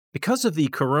Because of the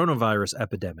coronavirus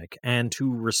epidemic and to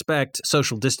respect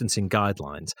social distancing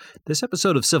guidelines, this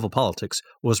episode of Civil Politics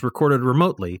was recorded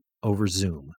remotely over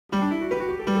Zoom.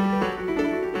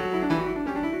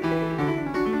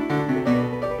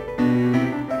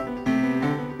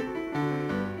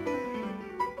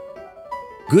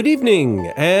 Good evening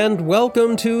and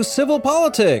welcome to Civil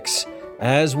Politics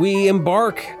as we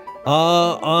embark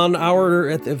on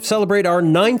celebrate our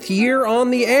 9th year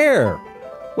on the air.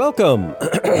 Welcome.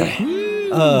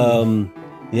 Yeah,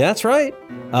 that's right.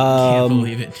 Can't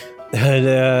believe it.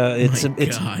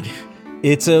 God.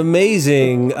 It's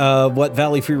amazing what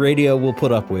Valley Free Radio will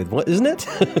put up with, isn't it?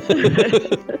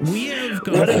 We have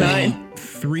gone through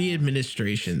 3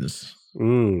 administrations.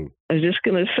 I was just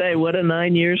going to say, what a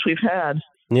 9 years we've had.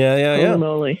 Yeah. Holy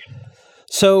moly.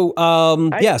 So,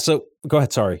 so go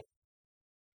ahead. Sorry.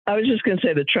 I was just going to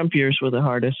say the Trump years were the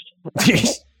hardest.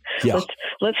 Yeah.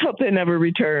 Let's hope they never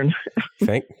return.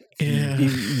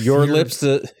 Your lips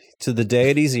to the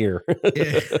deity's ear.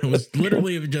 Yeah, I was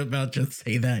literally about to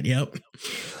say that. Yep.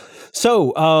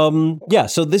 So,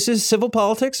 so this is Civil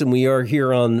Politics, and we are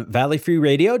here on Valley Free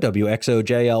Radio,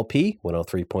 WXOJLP,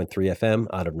 103.3 FM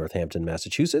out of Northampton,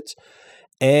 Massachusetts.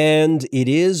 And it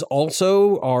is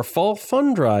also our fall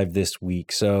fund drive this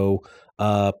week. So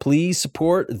please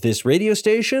support this radio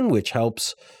station, which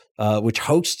hosts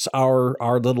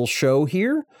our little show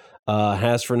here,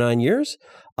 has for 9 years.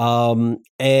 And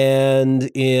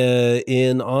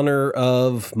in honor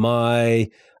of my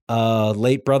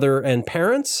late brother and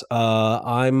parents,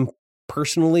 I'm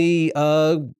personally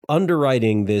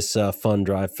underwriting this fund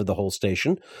drive for the whole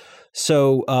station.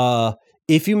 So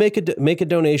if you make a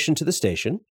donation to the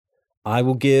station, I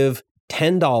will give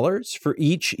 $10 for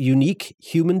each unique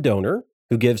human donor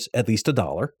who gives at least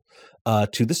 $1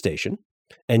 to the station.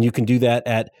 And you can do that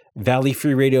at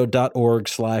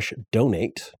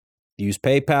valleyfreeradio.org/donate. Use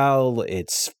PayPal.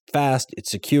 It's fast,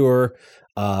 it's secure,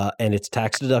 and it's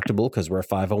tax deductible because we're a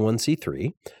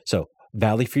 501c3. So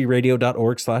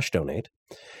valleyfreeradio.org/donate.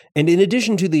 And in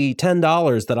addition to the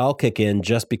 $10 that I'll kick in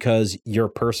just because you're a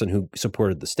person who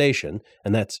supported the station,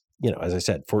 and that's, as I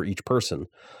said, for each person,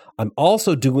 I'm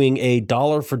also doing a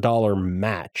dollar for dollar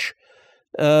match.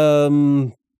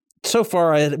 So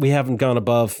far, we haven't gone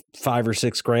above $5,000 or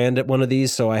 $6,000 at one of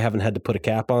these, so I haven't had to put a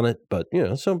cap on it. But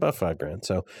so about $5,000.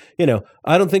 So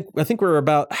I think we're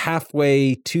about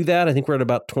halfway to that. I think we're at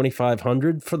about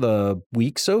 $2,500 for the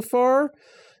week so far,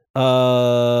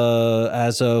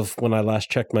 as of when I last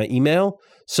checked my email.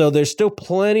 So there's still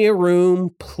plenty of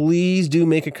room. Please do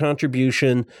make a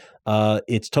contribution.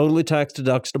 It's totally tax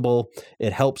deductible.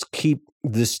 It helps keep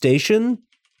the station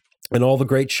and all the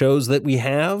great shows that we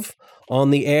have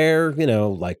on the air,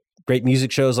 like great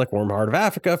music shows like Warm Heart of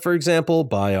Africa, for example,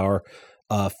 by our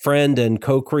friend and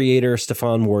co-creator,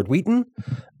 Stefan Ward-Wheaton.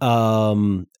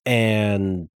 And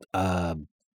I'm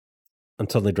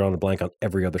totally drawing a blank on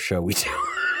every other show we do.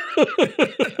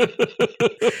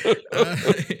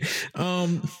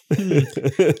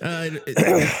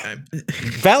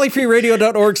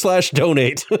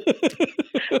 Valleyfreeradio.org/donate.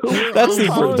 That's the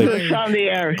follows us on the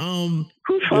air. Who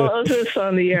follows us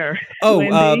on the air?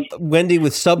 Oh, Wendy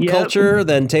with Subculture,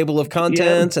 then Table of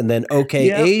Contents, and then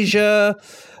OK Asia.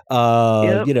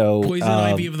 Poison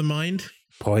Ivy of the Mind.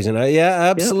 Poison Ivy, yeah,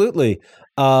 absolutely.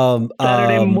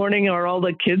 Saturday morning are all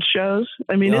the kids shows.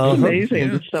 I mean, it's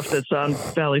amazing the stuff that's on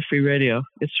Valley Free Radio.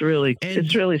 It's really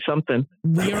something.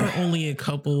 We are only a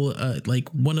couple,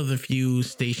 one of the few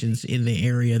stations in the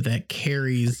area that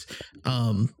carries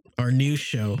our news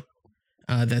show.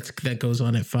 That goes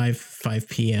on at 5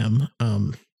 p.m.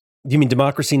 You mean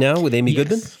Democracy Now! With Amy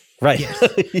Goodman? Right. Yes.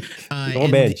 Oh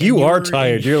man, you are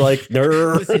tired. You're like,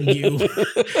 nerd. Listen, you.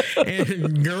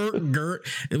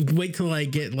 And wait till I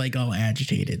get all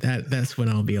agitated. That's when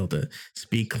I'll be able to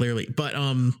speak clearly. But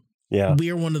we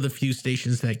are one of the few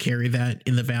stations that carry that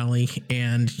in the Valley,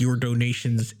 and your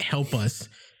donations help us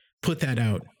put that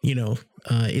out.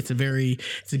 It's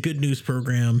a good news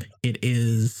program. It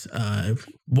is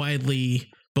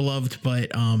widely beloved,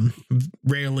 but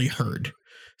rarely heard.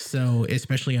 So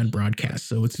especially on broadcast.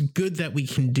 So it's good that we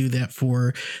can do that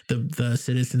for the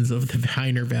citizens of the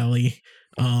Heiner Valley.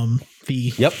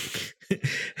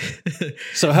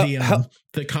 So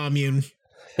the commune,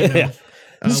 within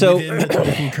the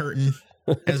tofu curtain,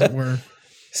 as it were.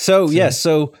 So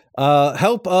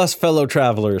help us, fellow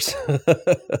travelers.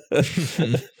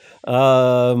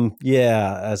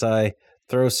 As I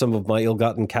throw some of my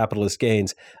ill-gotten capitalist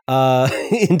gains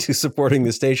into supporting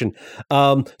the station.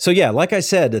 So yeah, like I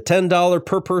said, a $10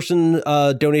 per person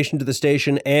donation to the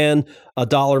station and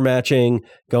 $1 matching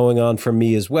going on from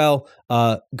me as well.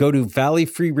 Go to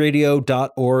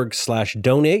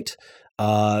valleyfreeradio.org/donate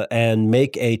and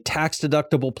make a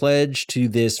tax-deductible pledge to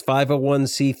this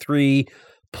 501c3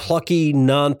 plucky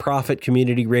nonprofit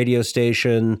community radio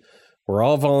station. We're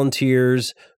all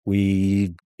volunteers.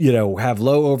 We have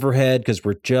low overhead because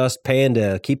we're just paying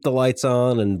to keep the lights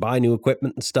on and buy new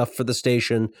equipment and stuff for the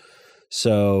station.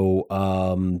 So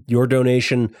your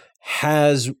donation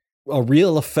has a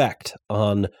real effect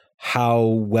on how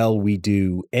well we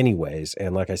do anyways.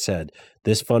 And like I said,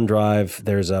 this fund drive,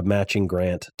 there's a matching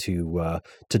grant to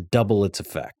double its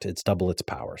effect. It's double its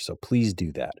power. So please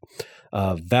do that.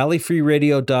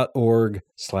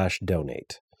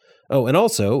 valleyfreeradio.org/donate. Oh, and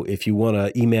also, if you want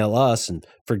to email us and,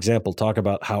 for example, talk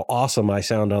about how awesome I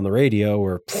sound on the radio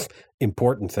or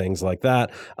important things like that,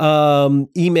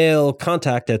 email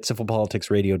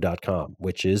contact@civilpoliticsradio.com,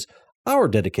 which is our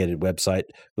dedicated website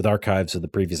with archives of the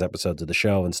previous episodes of the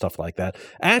show and stuff like that.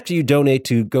 After you donate,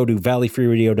 go to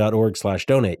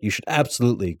valleyfreeradio.org/donate. You should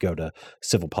absolutely go to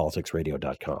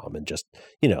civilpoliticsradio.com and just,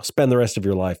 spend the rest of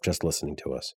your life just listening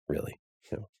to us, really.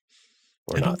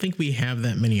 I don't think we have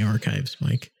that many archives,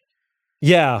 Mike.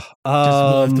 Yeah. Just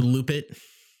we'll have to loop it.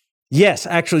 Yes,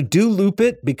 actually do loop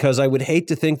it, because I would hate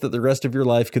to think that the rest of your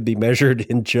life could be measured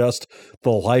in just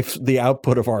the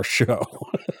output of our show.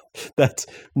 That's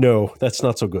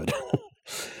not so good.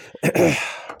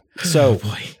 So, oh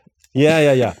boy.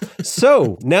 Yeah.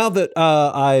 So now that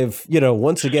I've,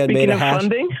 once again made a hash.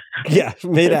 Funding? Yeah,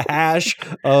 made a hash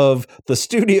of the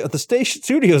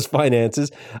studio's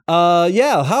finances.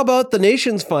 How about the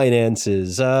nation's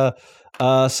finances?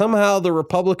 Somehow the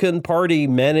Republican Party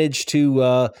managed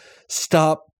to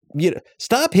stop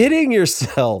hitting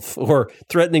yourself or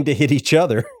threatening to hit each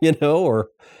other, or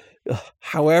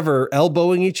however,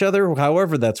 elbowing each other,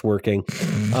 however that's working,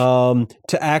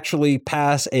 to actually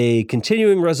pass a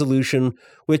continuing resolution,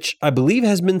 which I believe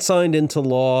has been signed into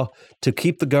law to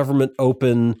keep the government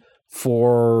open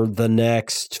for the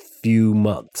next few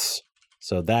months.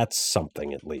 So that's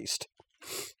something, at least.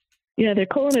 Yeah, they're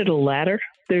calling it a ladder.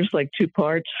 There's like two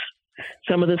parts.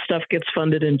 Some of the stuff gets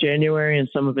funded in January and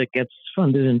some of it gets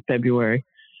funded in February,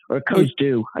 or comes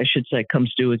due, I should say,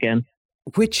 comes due again.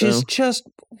 Which is just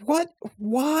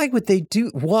why would they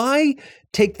do? Why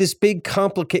take this big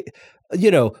complicated,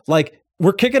 like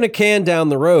we're kicking a can down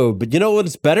the road, but you know what?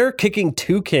 It's better kicking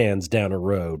two cans down a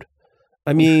road.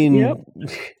 I mean, yep.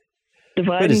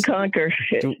 Divide and conquer.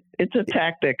 It's a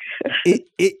tactic.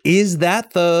 Is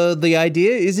that the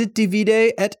idea? Is it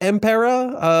divide et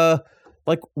impera?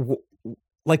 Like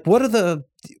what are the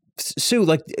Sue?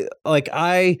 Like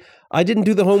I didn't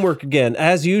do the homework again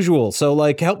as usual. So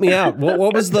help me out.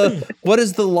 What is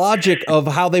the logic of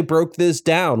how they broke this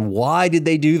down? Why did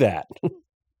they do that?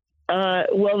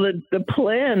 Well, the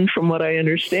plan, from what I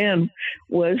understand,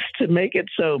 was to make it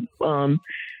so.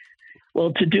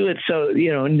 To do it so,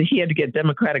 and he had to get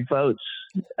Democratic votes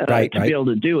to be able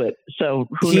to do it. So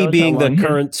he being the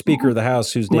current Speaker of the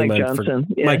House, whose name Mike Johnson.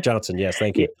 Mike Johnson. Yes,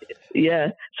 thank you.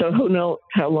 Yeah. So who knows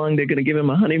how long they're going to give him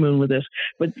a honeymoon with this?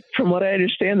 But from what I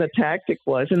understand, the tactic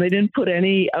was, and they didn't put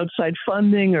any outside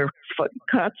funding or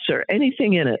cuts or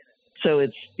anything in it. So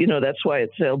it's, that's why it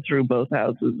sailed through both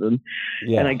houses. And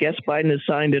I guess Biden has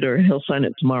signed it, or he'll sign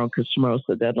it tomorrow because tomorrow's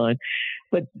the deadline.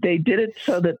 But they did it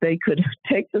so that they could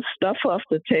take the stuff off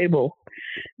the table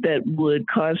that would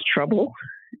cause trouble,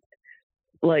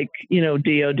 like,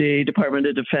 DOD, Department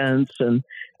of Defense, and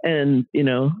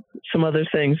some other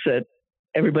things that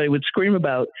everybody would scream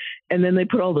about. And then they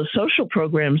put all the social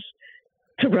programs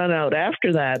to run out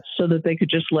after that so that they could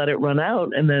just let it run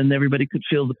out, and then everybody could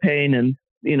feel the pain, and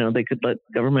they could let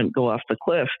government go off the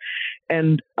cliff.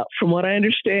 And from what I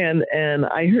understand, and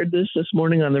I heard this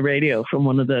morning on the radio from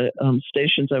one of the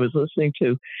stations I was listening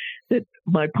to, that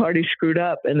my party screwed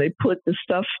up and they put the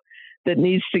stuff that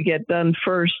needs to get done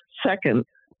first, second,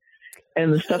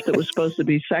 and the stuff that was supposed to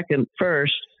be second,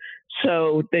 first.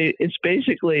 So it's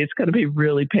going to be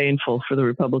really painful for the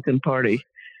Republican Party.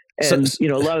 And,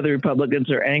 a lot of the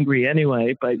Republicans are angry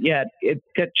anyway, but yeah, it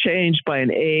got changed by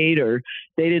an aide, or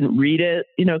they didn't read it,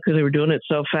 because they were doing it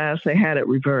so fast. They had it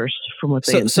reversed from what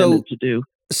they intended to do.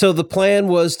 So the plan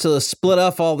was to split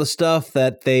off all the stuff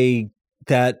that the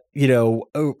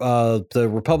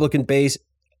Republican base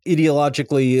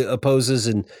ideologically opposes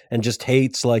and just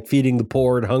hates, like feeding the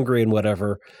poor and hungry and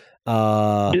whatever. Do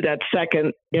that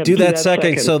second. Yep, do that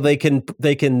second so they can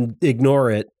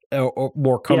ignore it or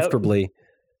more comfortably. Yep.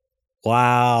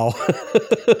 Wow.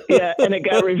 Yeah, and it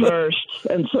got reversed.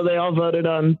 And so they all voted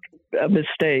on a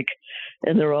mistake,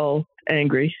 and they're all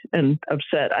angry and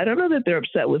upset. I don't know that they're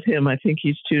upset with him. I think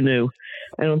he's too new.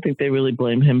 I don't think they really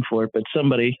blame him for it, but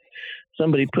somebody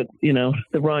put, the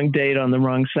wrong date on the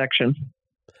wrong section.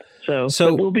 So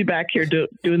we'll be back here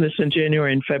doing this in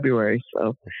January and February.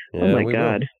 So, yeah, oh my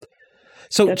God. Will.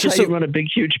 So that's how you run a big,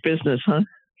 huge business, huh?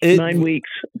 9 weeks.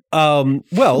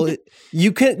 Well,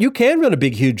 you can run a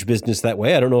big, huge business that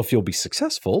way. I don't know if you'll be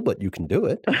successful, but you can do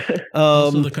it.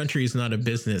 Also, the country is not a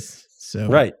business. So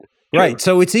Right.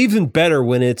 So it's even better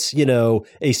when it's,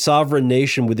 a sovereign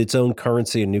nation with its own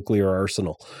currency and nuclear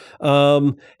arsenal.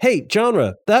 Hey,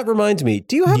 genre, that reminds me,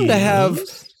 do you happen to have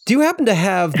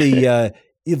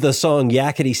the song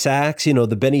Yakety Sax,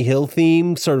 the Benny Hill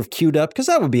theme sort of queued up? Because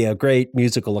that would be a great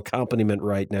musical accompaniment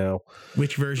right now.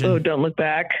 Which version? Oh, Don't Look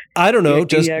Back. I don't know.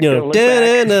 Just, There are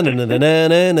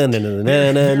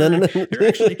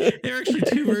actually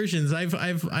two versions.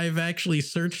 I've actually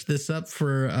searched this up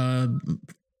for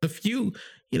a few,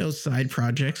 side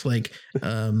projects, like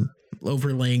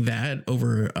overlaying that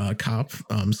over a cop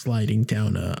sliding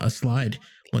down a slide.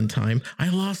 One time I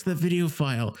lost that video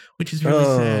file, which is really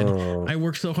sad. I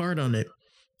worked so hard on it.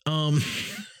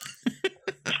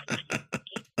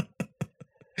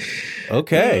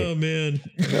 Okay. Oh man.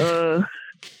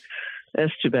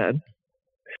 That's too bad.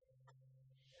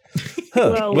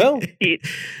 Huh. Well,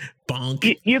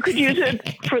 bonk. You could use it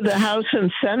for the House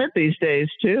and Senate these days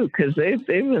too, because they've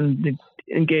been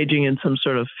engaging in some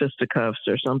sort of fisticuffs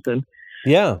or something.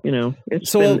 Yeah.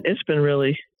 It's been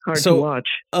really hard to watch.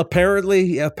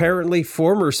 Apparently,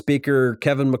 former Speaker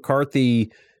Kevin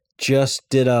McCarthy just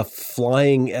did a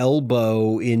flying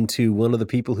elbow into one of the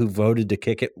people who voted to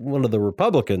kick it, one of the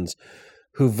Republicans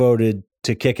who voted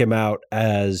to kick him out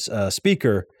as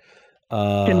Speaker.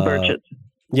 Tim Burchett.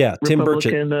 Yeah, Tim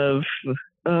Burchett. Republican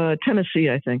of Tennessee,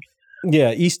 I think.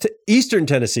 Yeah, Eastern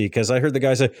Tennessee, because I heard the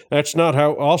guy say, that's not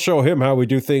how, I'll show him how we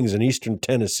do things in Eastern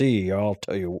Tennessee. I'll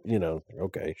tell you,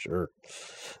 okay, sure.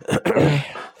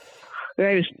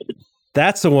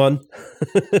 That's the one.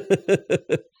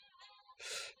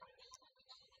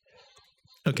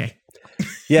 Okay.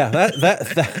 Yeah,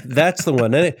 that's the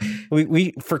one. And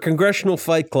we for Congressional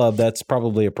Fight Club, that's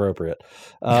probably appropriate.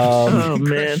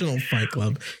 Congressional Fight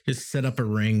Club, just set up a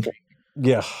ring.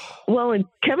 Yeah. Well, and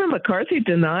Kevin McCarthy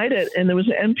denied it, and there was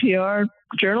an NPR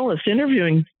journalist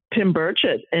interviewing Tim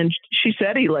Burchett, and she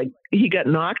said he got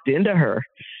knocked into her.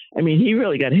 I mean, he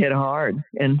really got hit hard,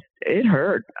 and it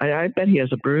hurt. I bet he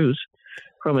has a bruise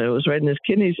from it. It was right in his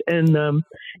kidneys. And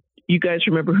you guys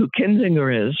remember who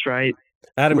Kinzinger is, right?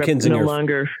 Adam Kinzinger. No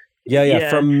longer. Yeah,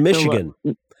 from Michigan.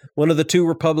 One of the two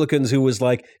Republicans who was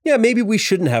like, yeah, maybe we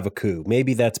shouldn't have a coup.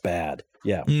 Maybe that's bad.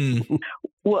 Yeah.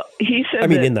 Well, he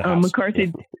said in the House.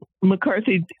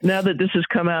 McCarthy, now that this has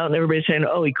come out and everybody's saying,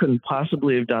 oh, he couldn't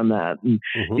possibly have done that. And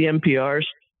the NPR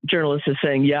journalist is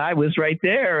saying, yeah, I was right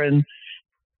there. And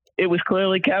it was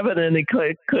clearly Kevin, and he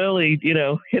clearly,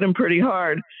 hit him pretty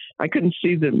hard. I couldn't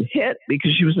see them hit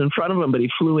because she was in front of him, but he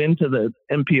flew into the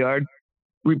NPR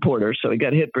reporter, so he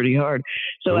got hit pretty hard.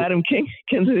 So Adam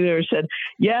Kinzinger said,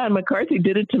 yeah, and McCarthy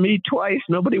did it to me twice.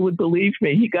 Nobody would believe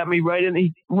me. He got me right in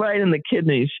the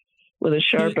kidneys with a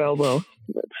sharp elbow.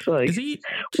 It's like, is he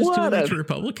just doing it to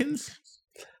Republicans?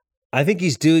 I think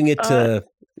he's doing it to,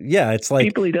 it's like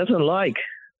people he doesn't like.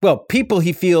 Well, people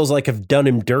he feels like have done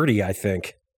him dirty, I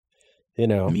think. I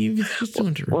mean, it's just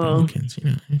doing to Republicans,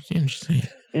 it's interesting.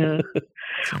 Yeah.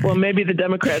 Well, maybe the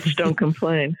Democrats don't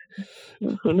complain.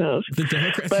 Who knows? The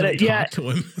Democrats don't talk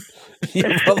to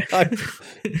him.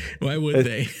 Why would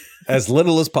they? As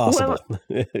little as possible.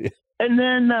 Well, and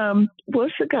then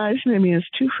what's the guy's name? He has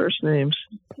two first names.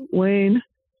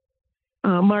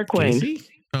 Mark Wayne. Casey?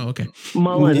 Oh, okay.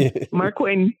 Mullen. Mark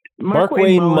Wayne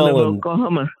Mullen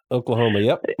of Oklahoma,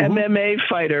 yep. MMA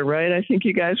fighter, right? I think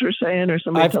you guys were saying, or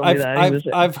somebody told me that.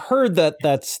 I've heard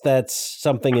that's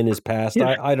something in his past.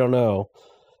 I don't know.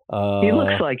 He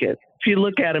looks like it. If you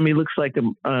look at him, he looks like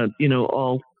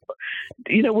all.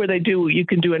 Where they do, you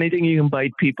can do anything. You can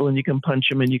bite people, and you can punch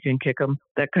them, and you can kick them.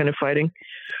 That kind of fighting.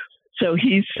 So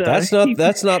he's that's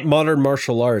not modern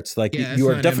martial arts. Like you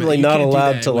are definitely not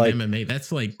allowed to like MMA.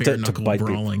 That's like bare knuckle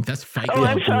brawling. That's fight. Oh,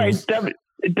 I'm sorry.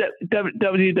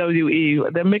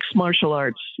 WWE, the mixed martial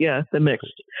arts. Yeah, the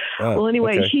mixed. Well,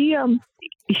 anyway, okay. he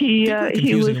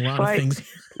was fighting.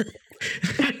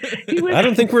 I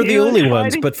don't think we're the only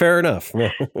ones, but fair enough.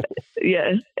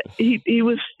 Yeah, he's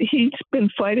been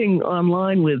fighting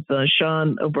online with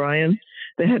Sean O'Brien,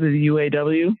 the head of the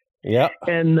UAW. Yeah,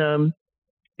 and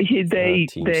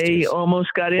They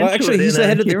almost got into it. Well, actually, he's the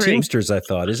head of the hearing. Teamsters, I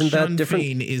thought. Isn't Sean that different?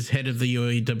 Fain is head of the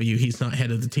UAW. He's not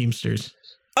head of the Teamsters.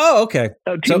 Oh, okay.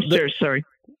 Oh, Teamsters, sorry.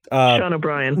 Sean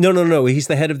O'Brien. No. He's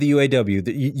the head of the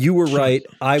UAW. You were right.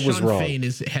 I was Sean wrong. Fain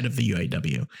is head of the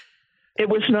UAW. It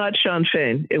was not Sean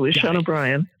Fain. It was Sean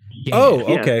O'Brien. Yeah,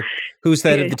 okay. Who's the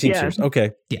head of the Teamsters? Yeah.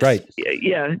 Okay, Yes. right.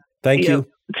 Yeah. Thank you.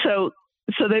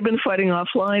 So they've been fighting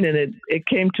offline, and it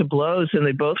came to blows, and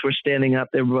they both were standing up.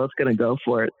 They were both going to go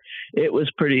for it. It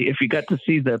was pretty. If you got to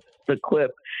see the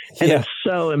clip, and it's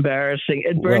so embarrassing.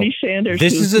 And Bernie Sanders.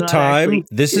 This is a time.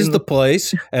 This is the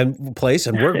place, and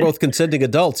we're both consenting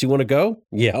adults. You want to go?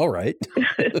 Yeah, all right.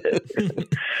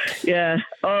 Yeah.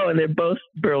 Oh, and they're both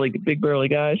big burly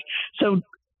guys. So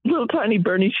little tiny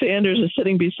Bernie Sanders is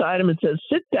sitting beside him and says,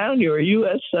 "Sit down. You're a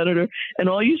U.S. senator." And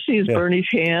all you see is Bernie's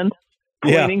hand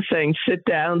pointing, saying, "Sit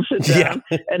down, sit down."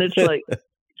 Yeah. And it's like,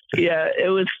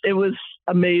 it was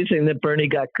amazing that Bernie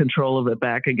got control of it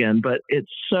back again. But it's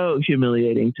so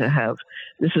humiliating to have.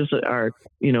 This is our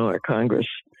Congress,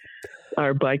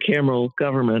 our bicameral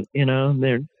government.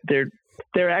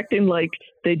 They're acting like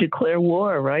they declare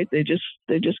war, right? They just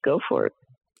go for it.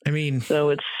 I mean,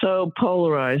 so it's so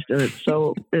polarized, and it's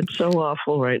so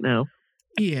awful right now.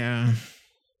 Yeah,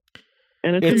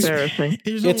 and it's embarrassing.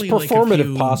 It's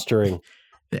performative posturing.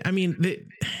 I mean,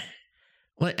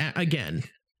 again,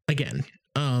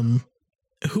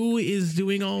 who is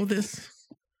doing all of this?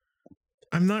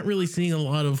 I'm not really seeing a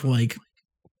lot of like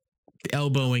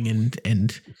elbowing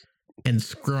and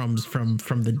scrums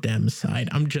from the Dem side.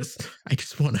 I just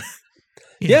want to.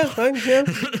 Yeah.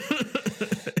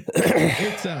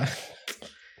 It's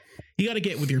you got to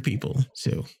get with your people,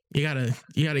 Sue. You gotta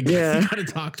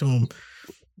talk to them.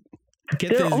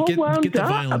 Get the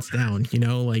violence down.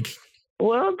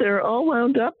 Well, they're all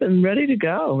wound up and ready to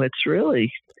go. It's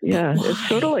really, it's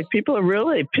sort of like people are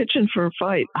really pitching for a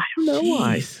fight. I don't know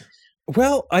why.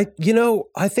 Well, I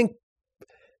think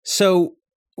so.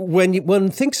 When one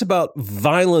thinks about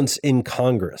violence in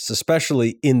Congress,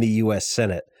 especially in the U.S.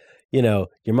 Senate, your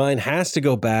mind has to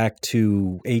go back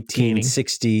to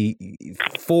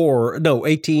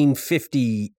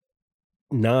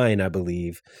 1859, I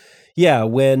believe. Yeah,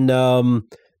 when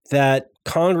that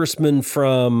congressman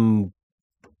from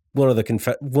one of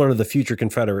the future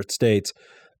Confederate states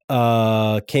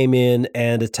came in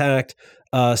and attacked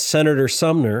Senator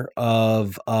Sumner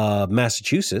of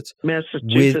Massachusetts. Yep.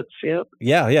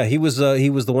 Yeah. He was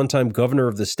the one-time governor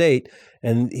of the state,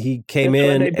 and he came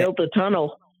in. They built the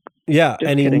tunnel. Yeah,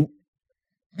 Just kidding.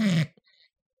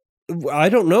 I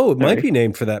don't know. It might be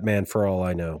named for that man, for all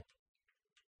I know.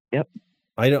 Yep.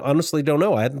 I honestly don't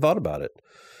know. I hadn't thought about it.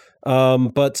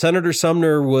 But Senator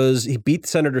Sumner he beat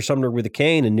Senator Sumner with a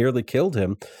cane and nearly killed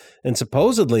him. And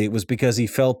supposedly it was because he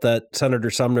felt that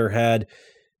Senator Sumner had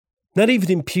not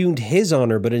even impugned his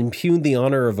honor, but impugned the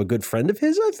honor of a good friend of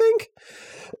his, I think.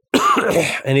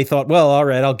 And he thought, well, all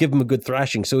right, I'll give him a good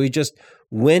thrashing. So he just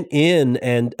went in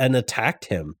and attacked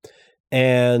him.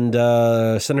 And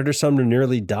Senator Sumner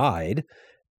nearly died.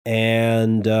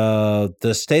 And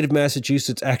the state of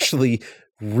Massachusetts actually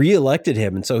reelected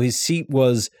him. And so his seat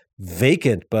was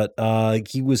vacant, but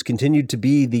he was continued to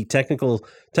be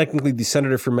technically the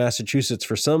senator from Massachusetts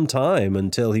for some time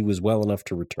until he was well enough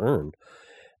to return.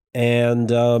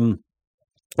 And in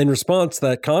response,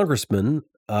 that congressman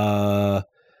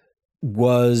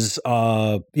was,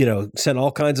 sent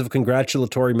all kinds of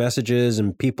congratulatory messages,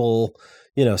 and people,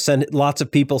 lots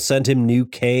of people sent him new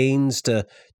canes to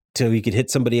he could hit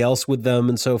somebody else with them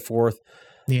and so forth.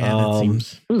 Yeah,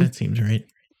 that seems right.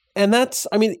 And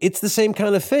it's the same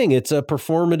kind of thing. It's a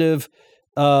performative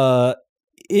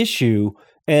issue.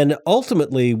 And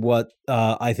ultimately what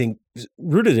I think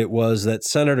rooted it was that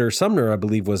Senator Sumner, I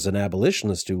believe, was an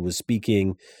abolitionist who was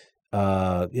speaking,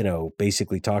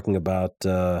 basically talking about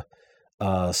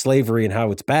slavery and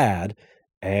how it's bad.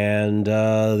 And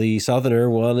the Southerner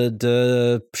wanted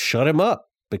to shut him up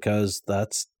because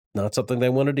that's not something they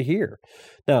wanted to hear.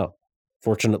 Now,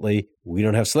 fortunately, we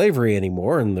don't have slavery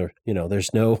anymore, and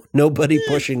there's nobody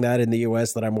pushing that in the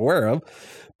U.S. that I'm aware of.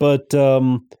 But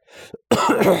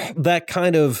that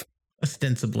kind of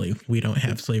ostensibly, we don't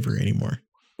have slavery anymore.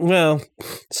 Well,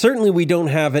 certainly we don't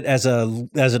have it as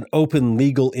an open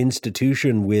legal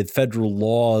institution with federal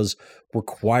laws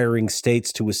requiring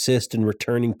states to assist in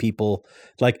returning people.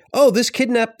 Like, oh, this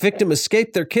kidnapped victim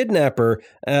escaped their kidnapper,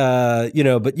 but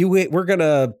we're going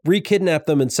to re-kidnap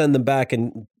them and send them back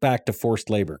to forced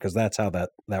labor, because that's how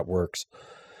that works.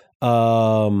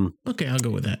 Okay, I'll go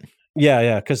with that.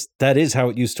 Yeah, because that is how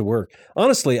it used to work.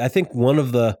 Honestly, I think one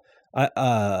of the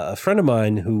a friend of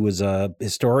mine who was a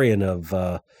historian of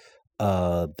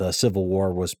the Civil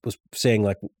War was saying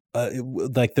like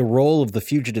the role of the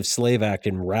Fugitive Slave Act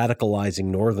in radicalizing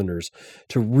Northerners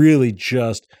to really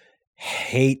just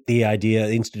hate the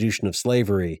institution of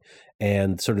slavery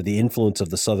and sort of the influence of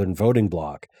the Southern voting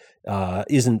bloc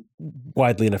isn't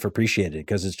widely enough appreciated,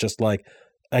 because it's just like,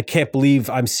 I can't believe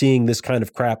I'm seeing this kind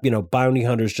of crap, bounty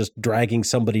hunters just dragging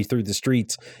somebody through the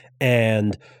streets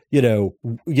and,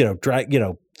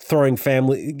 throwing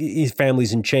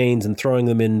families in chains and throwing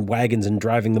them in wagons and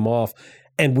driving them off.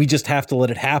 And we just have to let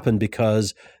it happen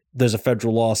because there's a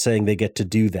federal law saying they get to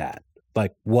do that.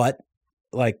 Like, what?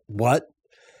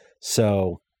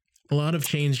 So a lot of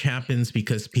change happens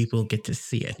because people get to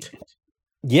see it.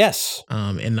 Yes.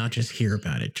 And not just hear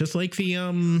about it. Just like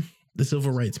the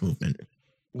civil rights movement.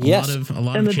 Yes. A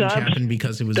lot of change happened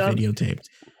because it was videotaped.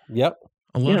 Yep.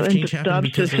 A lot of change happened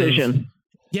because decision.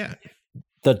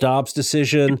 The Dobbs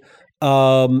decision.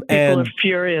 People are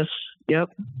furious. Yep.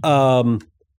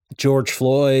 George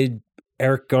Floyd,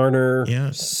 Eric Garner.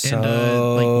 Yeah.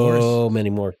 So many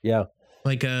more. Yeah.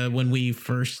 Like when we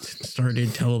first started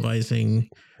televising,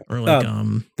 or like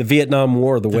the Vietnam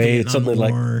War, the way it's suddenly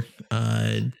War,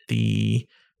 the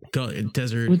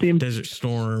Desert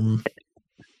Storm.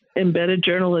 Embedded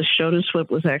journalists showed us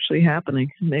what was actually happening.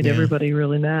 It made everybody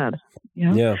really mad.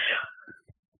 Yeah.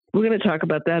 We're going to talk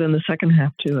about that in the second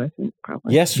half too, I think,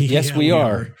 probably. Yes, we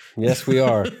are. Yes, we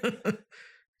are.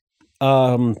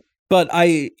 But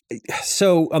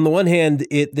so on the one hand,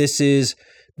 this is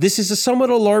a somewhat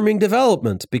alarming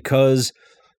development because,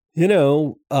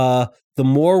 the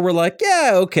more we're like,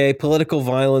 yeah, okay, political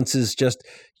violence is just,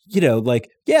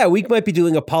 we might be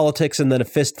doing a politics and then a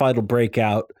fist fight will break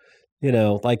out.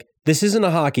 This isn't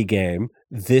a hockey game.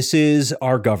 This is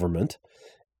our government.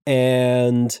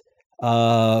 And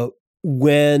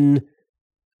when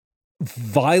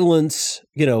violence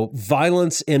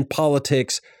in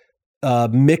politics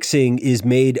mixing is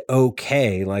made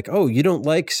okay, like, oh, you don't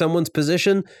like someone's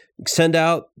position? Send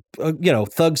out,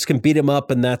 thugs can beat him up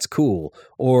and that's cool.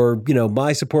 Or,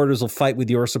 my supporters will fight with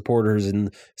your supporters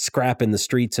and scrap in the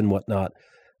streets and whatnot.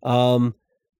 That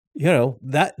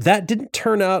didn't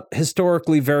turn out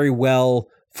historically very well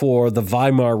for the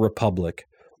Weimar Republic,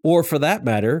 or for that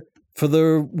matter, for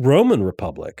the Roman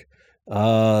Republic.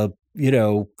 The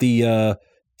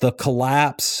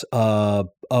collapse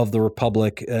of the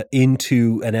Republic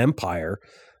into an empire.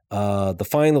 The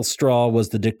final straw was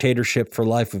the dictatorship for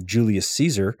life of Julius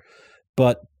Caesar,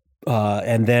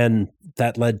 and then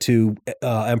that led to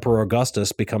Emperor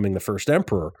Augustus becoming the first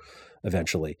emperor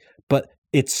eventually. But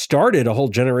it started a whole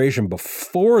generation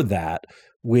before that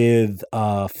with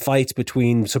fights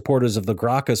between supporters of the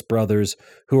Gracchus brothers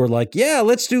who were like, yeah,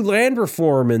 let's do land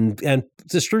reform and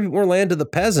distribute more land to the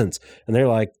peasants. And they're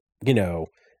like,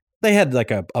 they had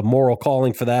like a moral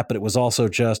calling for that, but it was also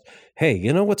just, hey,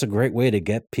 what's a great way to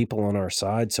get people on our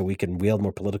side so we can wield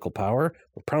more political power?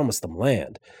 We'll promise them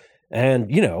land. And,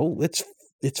 it's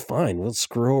fine. We'll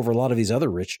screw over a lot of these other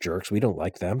rich jerks. We don't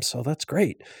like them, so that's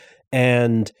great.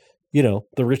 And the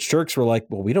rich jerks were like,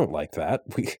 well, we don't like that.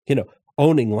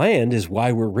 Owning land is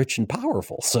why we're rich and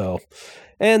powerful. So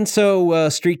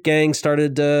street gangs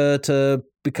started to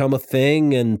become a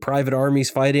thing, and private armies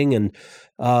fighting, and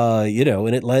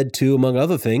and it led to, among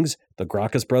other things, the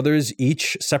Gracchus brothers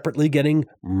each separately getting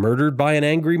murdered by an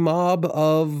angry mob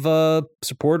of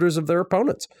supporters of their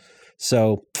opponents.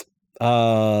 So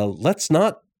let's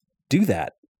not do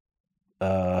that.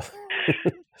 Let's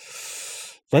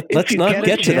not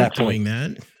get to that point.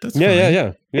 That's fine.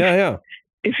 Yeah.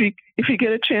 If you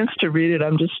get a chance to read it,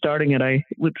 I'm just starting it.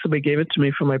 Somebody gave it to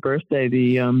me for my birthday.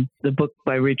 The book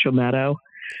by Rachel Maddow,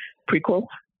 prequel.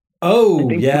 Oh, I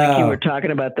think yeah. You were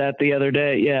talking about that the other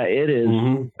day. Yeah, it is.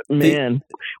 Mm-hmm. Man,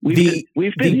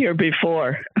 we've been here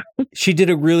before. She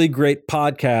did a really great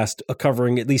podcast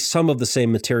covering at least some of the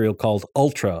same material called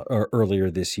Ultra earlier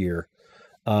this year,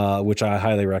 which I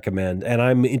highly recommend. And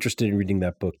I'm interested in reading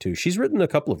that book too. She's written a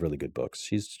couple of really good books.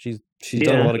 She's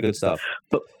done a lot of good stuff.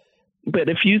 But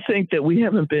if you think that we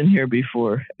haven't been here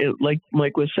before, like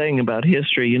Mike was saying about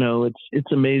history,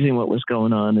 it's amazing what was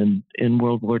going on in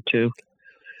World War II,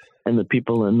 and the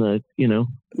people and the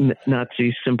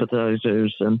Nazi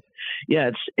sympathizers, and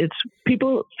it's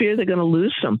people fear they're going to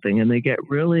lose something, and they get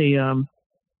really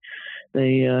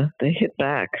they hit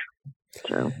back.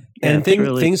 So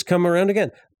things come around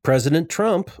again. President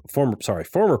Trump,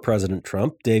 former President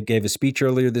Trump, Dave gave a speech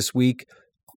earlier this week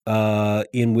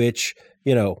in which,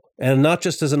 and not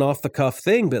just as an off the cuff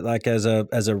thing, but like as a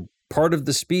part of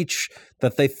the speech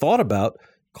that they thought about,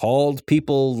 called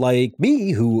people like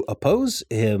me who oppose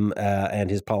him and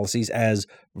his policies as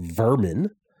vermin.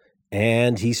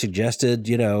 And he suggested,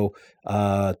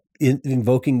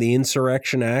 invoking the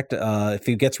Insurrection Act. If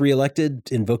he gets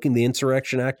reelected, invoking the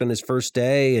Insurrection Act on his first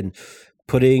day and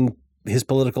putting his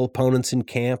political opponents in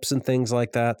camps and things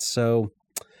like that. So,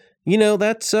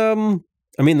 that's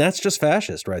that's just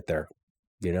fascist right there.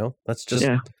 That's just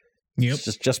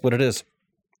just what it is.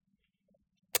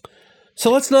 So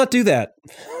let's not do that.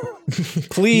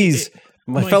 Please,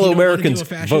 my fellow Americans,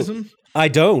 vote. I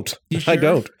don't. Sure? I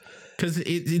don't. Because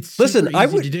it's super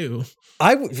easy to do.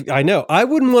 I know. I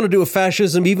wouldn't want to do a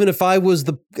fascism even if I was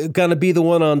gonna be the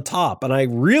one on top, and I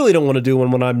really don't want to do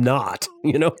one when I'm not.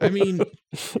 I mean,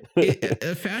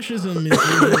 fascism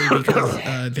is usually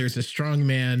because there's a strong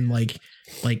man like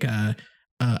a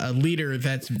leader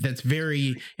that's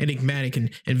very enigmatic and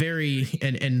very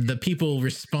and the people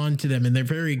respond to them, and they're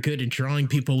very good at drawing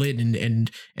people in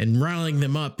and riling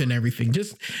them up and everything.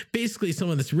 Just basically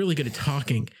someone that's really good at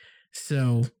talking.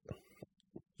 So,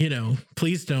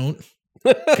 please don't,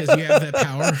 because you have that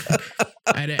power,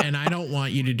 and I don't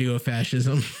want you to do a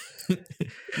fascism.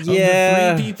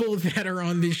 Yeah, of the 3 people that are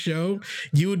on this show,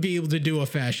 you would be able to do a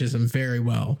fascism very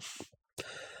well.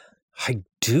 I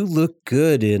do look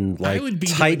good in I would be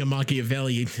doing a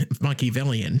Machiavellian.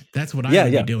 That's what I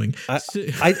would be doing.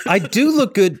 I do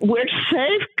look good. We're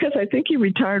safe because I think you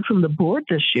retired from the board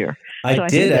this year. I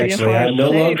did actually. I'm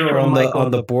no longer on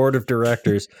the board of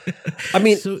directors. I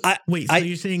mean, so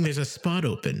you're saying there's a spot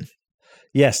open?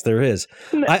 Yes, there is.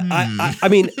 I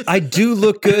mean, I do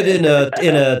look good in a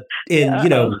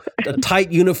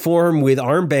tight uniform with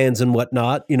armbands and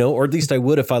whatnot, or at least I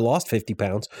would if I lost 50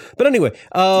 pounds. But anyway,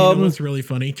 what's really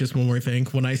funny? Just one more thing.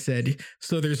 When I said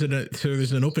there's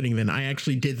an opening, then I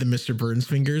actually did the Mr. Burns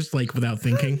fingers without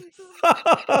thinking.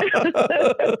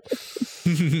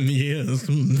 Yes.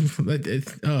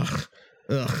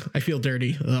 I feel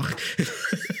dirty.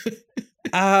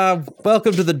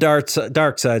 Welcome to the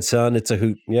dark side, son. It's a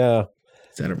hoot. Yeah.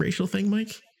 Is that a racial thing,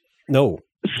 Mike? No.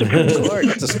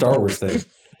 It's a Star Wars thing.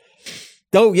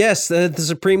 Oh, yes. The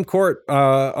Supreme Court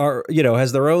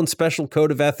has their own special code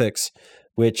of ethics,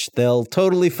 which they'll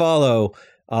totally follow.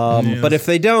 Yes. But if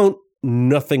they don't,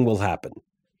 nothing will happen.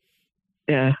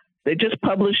 Yeah. They just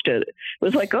published it. It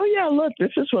was like, oh yeah, look,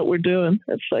 this is what we're doing.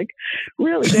 It's like,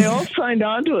 really, they all signed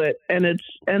on to it, and it's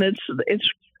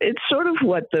sort of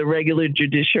what the regular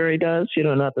judiciary does,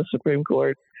 not the Supreme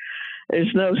Court.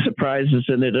 There's no surprises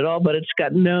in it at all, but it's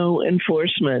got no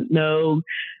enforcement.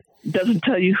 Doesn't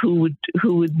tell you who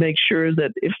would make sure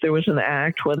that if there was an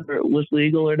act, whether it was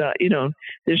legal or not.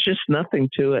 There's just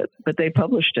nothing to it. But they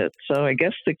published it, so I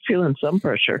guess they're feeling some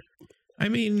pressure. I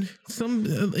mean,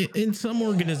 in some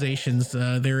organizations,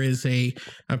 there is a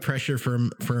pressure for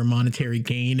a monetary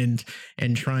gain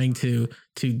and trying to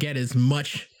get as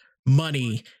much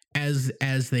money as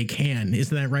they can.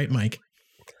 Isn't that right, Mike?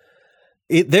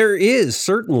 There is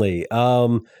certainly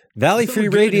Valley Free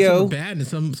Radio. Bad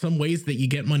in some ways that you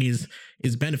get money is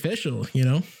beneficial.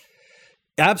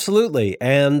 Absolutely.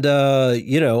 And,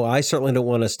 I certainly don't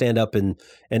want to stand up and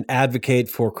advocate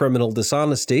for criminal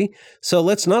dishonesty. So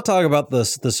let's not talk about the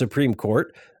Supreme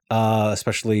Court,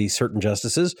 especially certain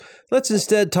justices. Let's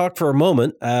instead talk for a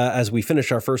moment as we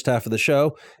finish our first half of the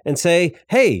show and say,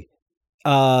 hey,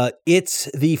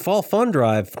 it's the Fall Fund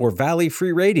Drive for Valley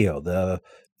Free Radio, the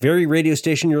very radio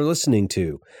station you're listening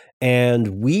to.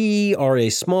 And we are a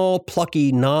small,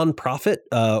 plucky, nonprofit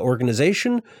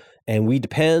organization. And we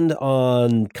depend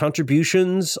on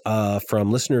contributions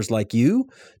from listeners like you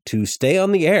to stay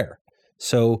on the air.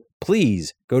 So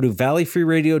please go to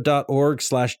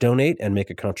valleyfreeradio.org/donate and make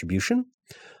a contribution.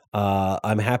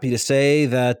 I'm happy to say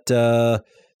that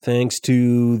thanks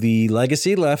to the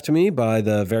legacy left to me by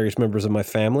the various members of my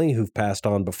family who've passed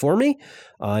on before me,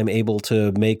 I'm able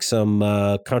to make some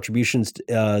contributions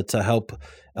to help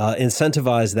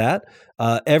incentivize that.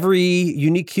 Every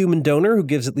unique human donor who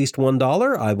gives at least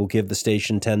 $1, I will give the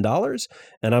station $10.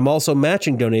 And I'm also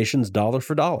matching donations dollar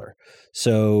for dollar.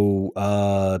 So,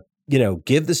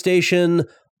 give the station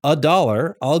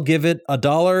 $1, I'll give it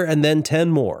 $1 and then 10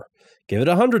 more. Give it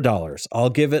 $100, I'll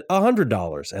give it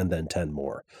 $100 and then 10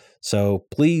 more. So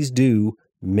please do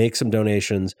make some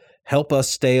donations. Help us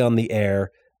stay on the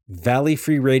air.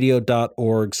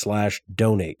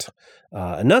 valleyfreeradio.org/donate.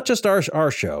 And not just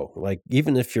our show. Like,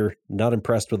 even if you're not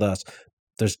impressed with us,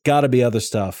 there's got to be other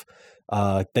stuff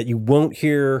that you won't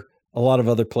hear a lot of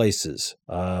other places.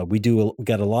 We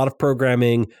got a lot of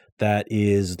programming that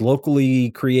is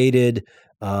locally created,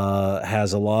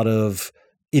 has a lot of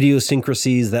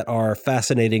idiosyncrasies that are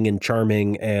fascinating and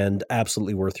charming and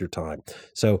absolutely worth your time.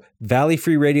 So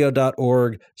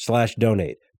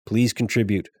valleyfreeradio.org/donate. Please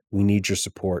contribute. We need your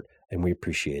support and we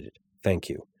appreciate it. Thank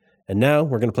you. And now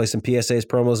we're going to play some PSAs,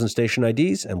 promos, and station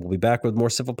IDs, and we'll be back with more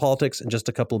civil politics in just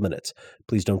a couple of minutes.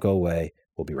 Please don't go away.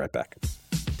 We'll be right back.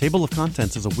 Table of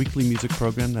Contents is a weekly music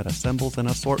program that assembles an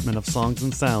assortment of songs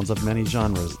and sounds of many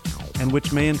genres, and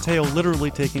which may entail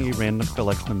literally taking a random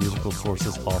collection of musical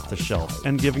sources off the shelf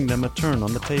and giving them a turn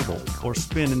on the table or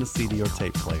spin in a CD or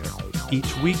tape player.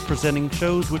 Each week presenting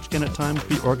shows which can at times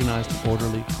be organized and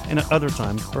orderly, and at other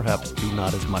times perhaps be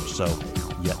not as much so,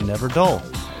 yet never dull.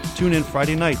 Tune in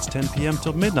Friday nights, 10 p.m.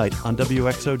 till midnight on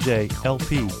WXOJ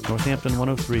LP, Northampton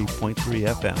 103.3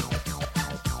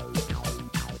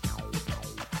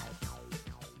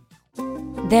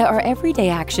 FM. There are everyday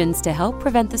actions to help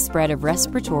prevent the spread of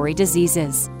respiratory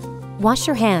diseases. Wash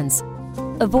your hands.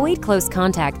 Avoid close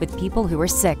contact with people who are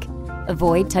sick.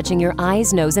 Avoid touching your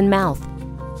eyes, nose, and mouth.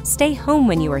 Stay home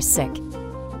when you are sick.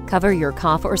 Cover your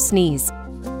cough or sneeze.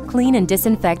 Clean and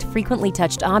disinfect frequently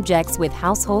touched objects with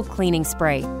household cleaning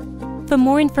spray. For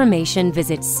more information,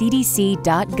 visit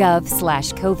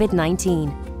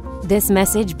cdc.gov/COVID-19. This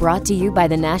message brought to you by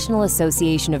the National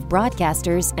Association of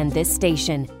Broadcasters and this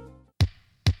station.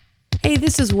 Hey,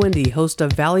 this is Wendy, host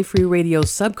of Valley Free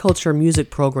Radio's Subculture Music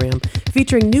program,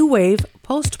 featuring new wave,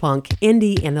 post-punk,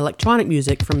 indie, and electronic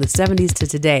music from the 70s to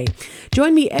today.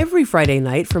 Join me every Friday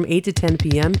night from 8 to 10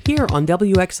 p.m. here on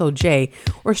WXOJ,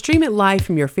 or stream it live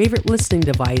from your favorite listening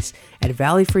device at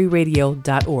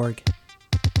valleyfreeradio.org.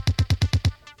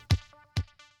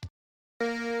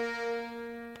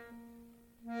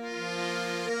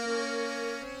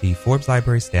 The Forbes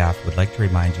Library staff would like to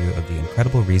remind you of the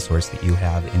incredible resource that you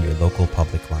have in your local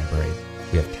public library.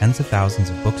 We have tens of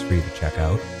thousands of books for you to check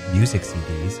out, music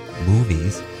CDs,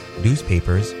 movies,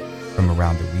 newspapers from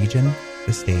around the region,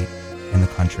 the state, and the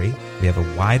country. We have a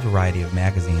wide variety of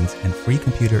magazines and free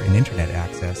computer and internet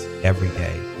access every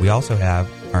day. We also have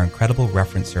our incredible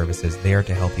reference services there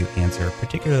to help you answer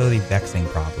particularly vexing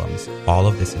problems. All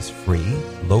of this is free,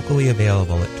 locally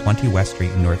available at 20 West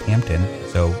Street in Northampton,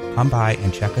 so come by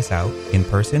and check us out in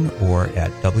person or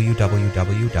at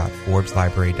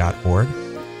www.forbeslibrary.org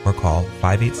or call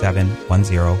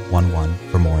 587-1011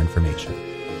 for more information.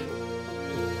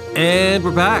 And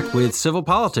we're back with Civil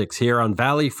Politics here on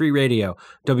Valley Free Radio,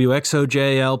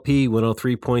 WXOJ-LP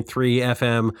 103.3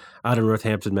 FM out of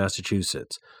Northampton,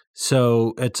 Massachusetts.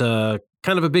 So it's a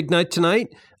kind of a big night tonight.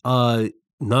 Not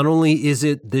only is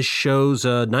it this show's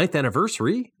 9th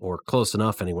anniversary, or close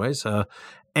enough anyways,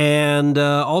 and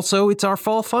also it's our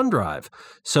fall fund drive.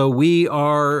 So we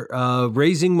are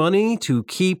raising money to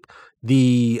keep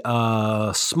the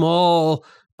small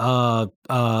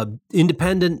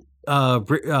independent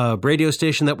radio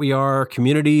station that we are,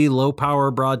 community, low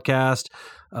power broadcast,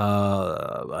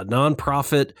 a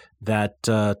nonprofit that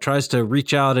tries to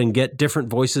reach out and get different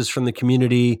voices from the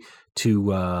community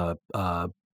to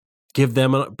give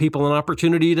them people an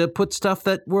opportunity to put stuff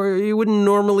that you wouldn't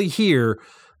normally hear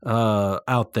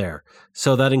out there.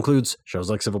 So that includes shows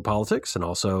like Civil Politics and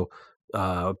also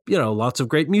lots of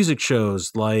great music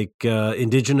shows like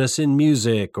Indigenous in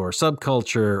Music or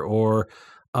Subculture or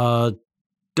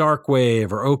Dark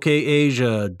Wave or OK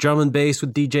Asia, Drum and Bass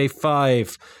with DJ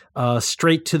Fife,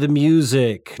 Straight to the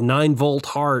Music, 9 Volt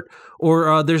Heart,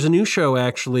 or there's a new show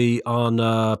actually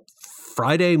on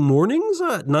Friday mornings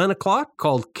at 9 o'clock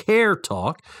called Care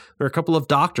Talk. There are a couple of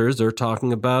doctors. They're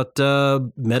talking about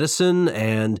medicine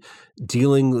and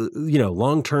dealing,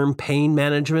 long-term pain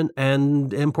management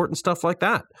and important stuff like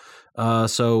that.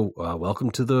 So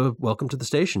welcome to the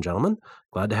station, gentlemen.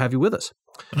 Glad to have you with us.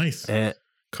 Nice.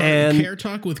 And Care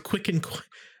Talk with Quick and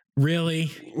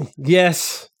really?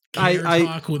 Yes. Care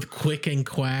Talk with Quick and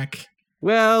Quack.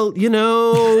 Well, I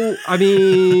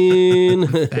mean,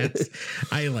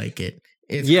 I like it.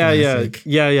 It's classic.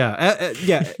 Yeah.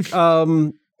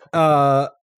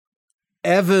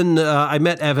 Evan, I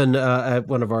met Evan at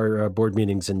one of our board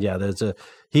meetings, and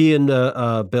he and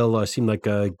Bill seem like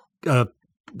a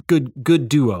good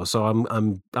duo. So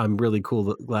I'm really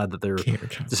glad that they're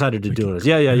decided to do it.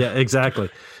 Yeah, exactly.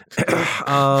 It's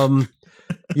a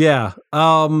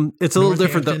little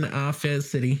different though. Fez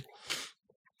City.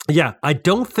 Yeah, I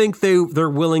don't think they're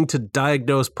willing to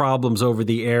diagnose problems over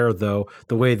the air, though,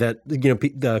 the way that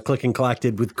the Click and Clack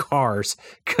did with cars,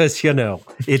 because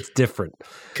it's different.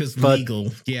 Because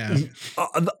legal, yeah,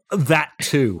 that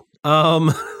too.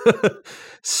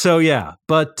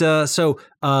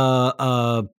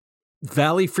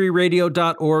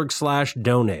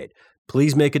 valleyfreeradio.org/donate.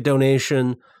 Please make a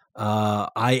donation.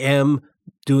 I am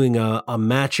doing a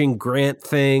matching grant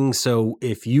thing. So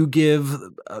if you give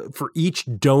for each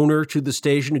donor to the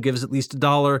station who gives at least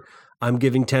 $1, I'm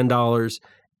giving $10.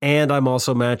 And I'm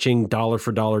also matching dollar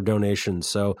for dollar donations.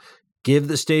 So give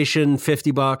the station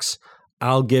 $50.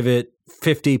 I'll give it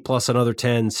 50 plus another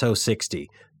 10, so 60,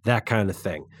 that kind of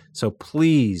thing. So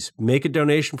please make a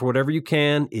donation for whatever you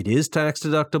can. It is tax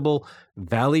deductible.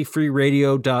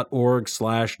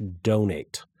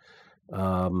 valleyfreeradio.org/donate.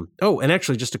 And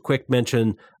actually just a quick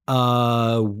mention,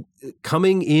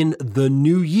 coming in the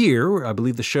new year, I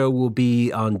believe the show will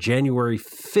be on January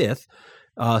 5th.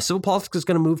 Civil Politics is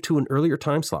going to move to an earlier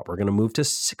time slot. We're going to move to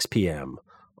 6 p.m.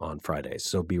 on Fridays.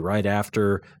 So be right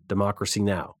after Democracy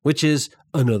Now!, which is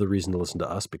another reason to listen to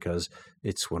us because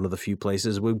it's one of the few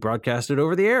places we broadcast it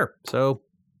over the air. So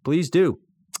please do.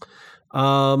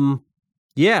 So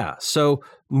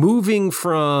moving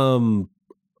from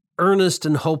earnest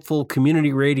and hopeful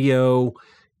community radio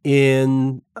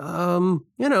in, a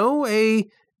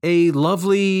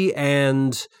lovely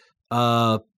and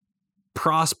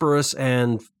prosperous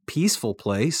and peaceful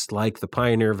place like the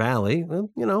Pioneer Valley,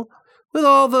 with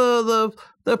all the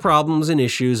problems and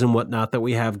issues and whatnot that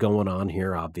we have going on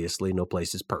here. Obviously, no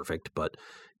place is perfect, but,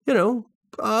 it's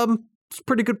a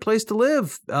pretty good place to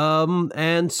live.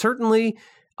 And certainly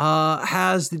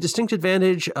has the distinct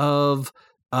advantage of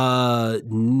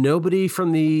nobody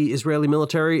from the Israeli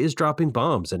military is dropping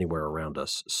bombs anywhere around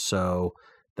us. So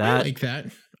that, I like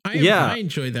that. I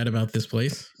enjoy that about this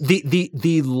place.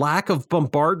 The lack of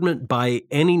bombardment by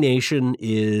any nation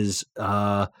is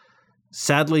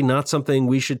sadly not something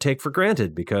we should take for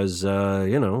granted because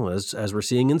as we're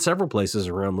seeing in several places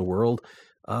around the world,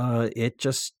 it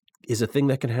just is a thing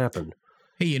that can happen.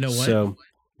 Hey, you know what? So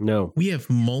no, we have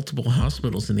multiple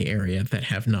hospitals in the area that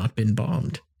have not been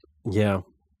bombed. Yeah.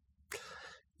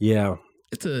 We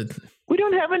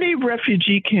don't have any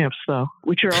refugee camps, though,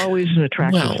 which are always an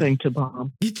attractive thing to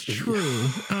bomb. It's true.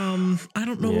 I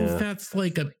don't know if that's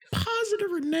like a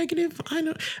positive or negative.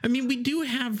 We do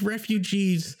have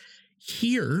refugees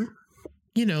here,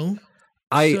 maybe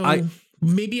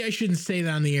I shouldn't say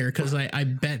that on the air because I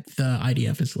bet the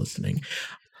IDF is listening.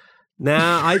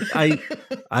 Nah,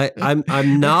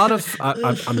 I'm not a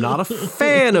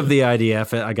fan of the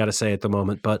IDF. I got to say at the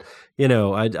moment, but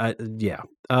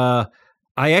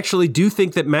I actually do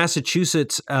think that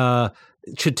Massachusetts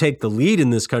should take the lead in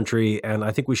this country, and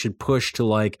I think we should push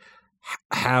to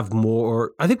have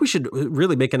more. I think we should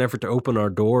really make an effort to open our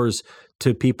doors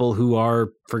to people who are,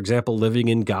 for example, living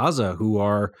in Gaza, who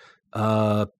are,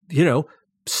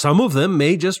 some of them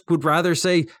would rather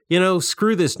say,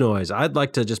 screw this noise. I'd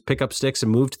like to just pick up sticks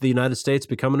and move to the United States,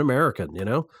 become an American, I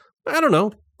don't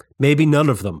know. Maybe none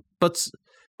of them, but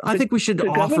I think we should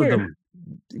offer them.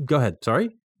 Go ahead.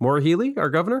 Sorry. Maura Healey, our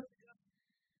governor?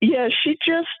 Yeah, she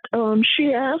just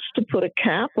she asked to put a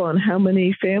cap on how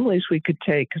many families we could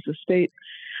take because the state,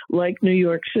 like New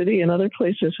York City and other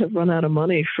places, have run out of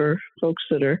money for folks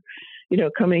that are,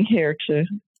 coming here to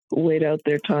wait out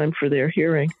their time for their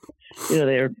hearing.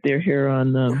 They're here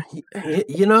on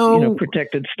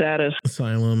protected status,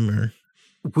 asylum or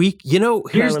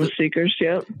asylum seekers.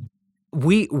 Yeah,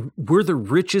 we're the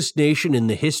richest nation in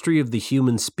the history of the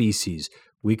human species.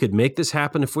 We could make this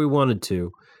happen if we wanted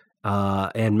to.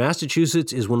 And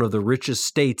Massachusetts is one of the richest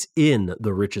states in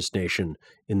the richest nation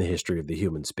in the history of the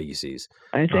human species.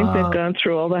 I think they've gone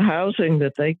through all the housing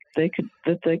that they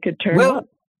could turn up.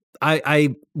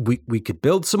 We could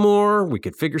build some more. We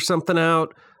could figure something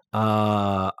out.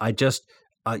 I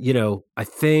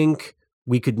think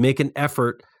we could make an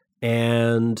effort,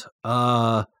 and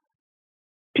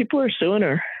people are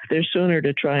sooner. They're sooner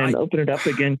to try and open it up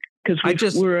again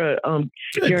because we're a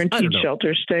guaranteed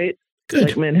shelter state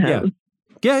like Manhattan.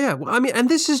 Yeah. Well, and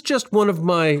this is just one of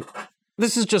my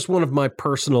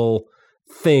personal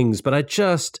things, but I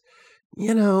just,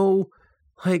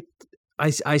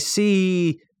 I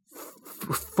see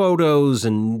photos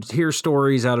and hear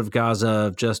stories out of Gaza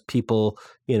of just people,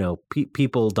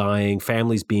 people dying,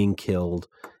 families being killed.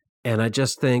 And I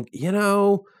just think,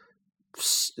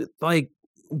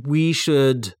 we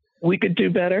could do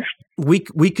better. We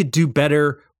could do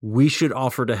better. We should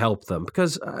offer to help them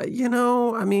because,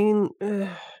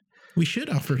 we should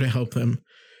offer to help them.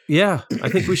 Yeah, I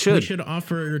think we should. We should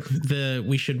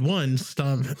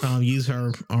stop, use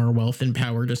our wealth and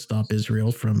power to stop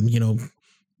Israel from,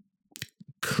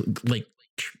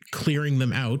 clearing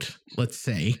them out, let's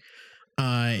say.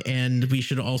 And we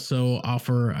should also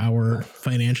offer our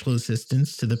financial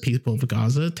assistance to the people of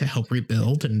Gaza to help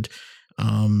rebuild and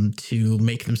to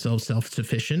make themselves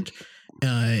self-sufficient.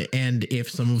 And if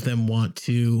some of them want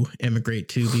to emigrate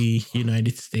to the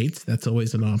United States, that's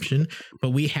always an option. But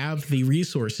we have the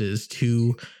resources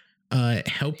to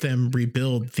help them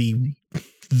rebuild the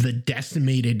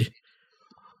decimated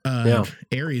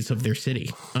areas of their city,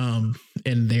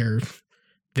 and their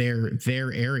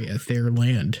area, their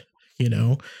land.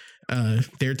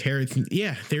 their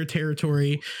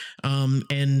territory.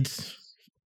 And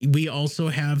we also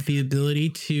have the ability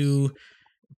to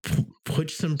put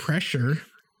some pressure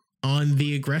on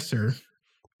the aggressor.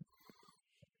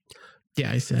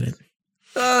 Yeah, I said it.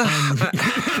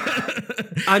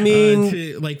 I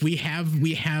mean,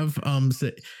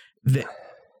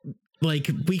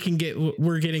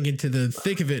 we're getting into the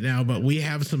thick of it now, but we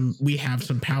have some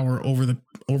power over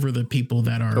the people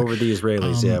that are over the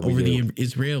Israelis. The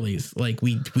Israelis. Like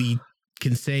we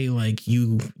can say like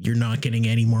you're not getting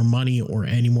any more money or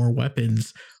any more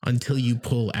weapons until you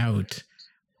pull out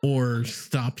or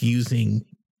stop using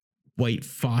white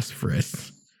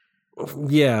phosphorus.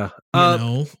 Yeah.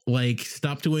 Like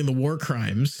stop doing the war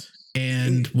crimes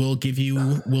and we'll give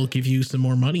you some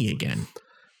more money again.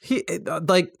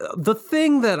 Like the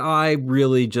thing that I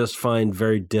really just find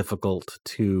very difficult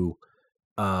to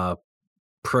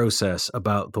process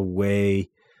about the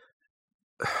way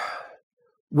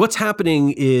what's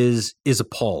happening is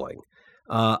appalling.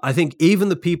 I think even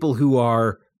the people who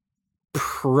are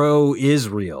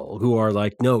pro-Israel, who are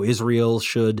like, no, Israel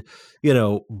should,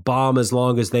 bomb as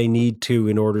long as they need to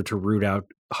in order to root out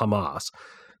Hamas.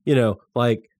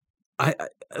 I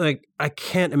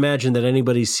can't imagine that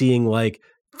anybody's seeing like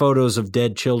photos of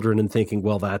dead children and thinking,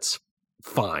 well, that's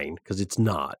fine, because it's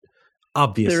not.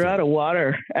 Obviously. They're out of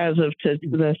water as of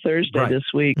the Thursday this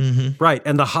week. Mm-hmm. Right.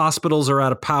 And the hospitals are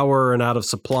out of power and out of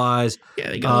supplies.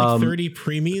 Yeah, they got like 30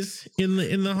 preemies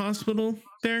in the hospital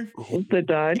there. That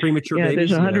died. Premature babies.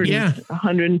 There's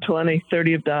 120,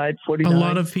 30 have died, 40 died. A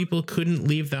lot of people couldn't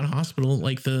leave that hospital.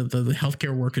 Like the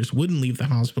healthcare workers wouldn't leave the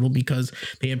hospital because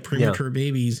they had premature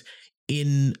babies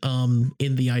in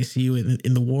the ICU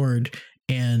in the ward.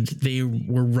 And they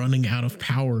were running out of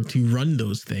power to run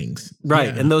those things.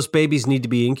 Right. Yeah. And those babies need to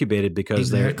be incubated because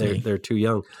they're too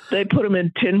young. They put them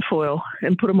in tinfoil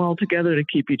and put them all together to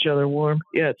keep each other warm.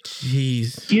 Yeah.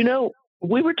 Jeez.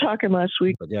 We were talking last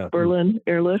week, Berlin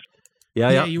Airlift.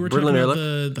 Yeah. You were Berlin talking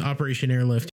about the Operation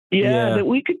Airlift. Yeah, that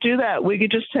we could do that. We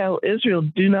could just tell Israel,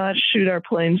 do not shoot our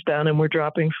planes down and we're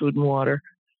dropping food and water.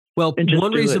 Well,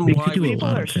 one reason why people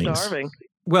are starving.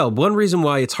 Well, one reason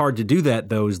why it's hard to do that,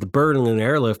 though, is the Berlin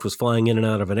Airlift was flying in and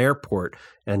out of an airport,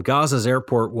 and Gaza's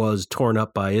airport was torn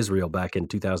up by Israel back in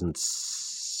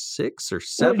 2006 or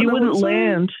 7. Well, you wouldn't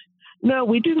land. No,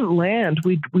 we didn't land.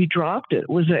 We dropped it. It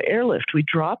was an airlift. We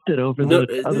dropped it over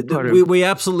the other part of it. We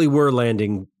absolutely were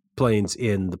landing planes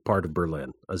in the part of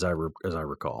Berlin, as I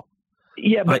recall.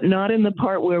 Yeah, but not in the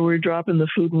part where we're dropping the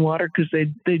food and water because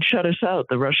they'd shut us out.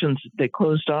 The Russians, they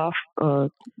closed off,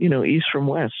 east from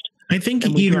west. I think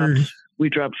we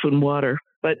dropped food and water.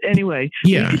 But anyway,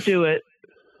 we could do it.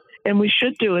 And we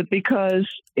should do it because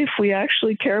if we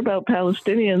actually care about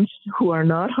Palestinians who are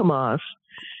not Hamas,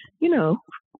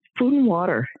 food and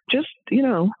water, just,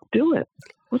 do it.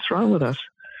 What's wrong with us?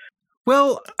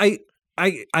 Well, I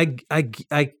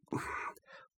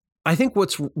think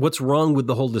what's wrong with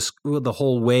the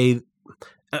whole way.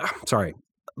 Sorry.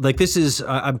 Like this is,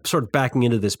 I'm sort of backing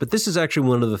into this, but this is actually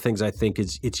one of the things I think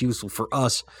it's useful for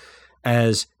us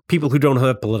as people who don't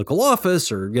have political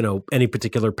office or, any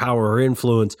particular power or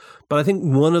influence. But I think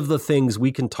one of the things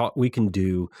we can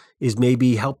do is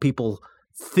maybe help people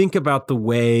think about the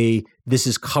way this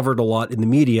is covered a lot in the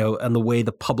media and the way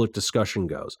the public discussion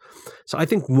goes. So I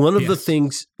think one of the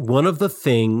things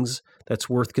that's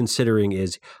worth considering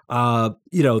is,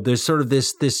 there's sort of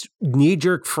this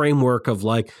knee-jerk framework of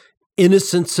like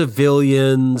innocent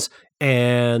civilians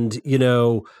and,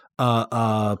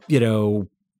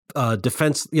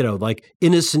 defense, like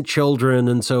innocent children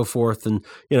and so forth. And,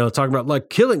 talking about like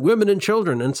killing women and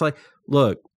children. And it's like,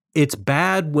 look, it's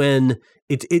bad when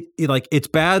it's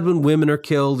bad when women are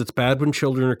killed. It's bad when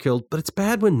children are killed, but it's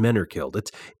bad when men are killed.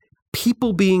 It's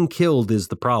people being killed is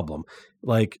the problem.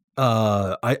 Like,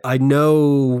 I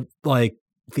know like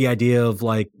the idea of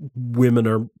like women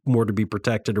are more to be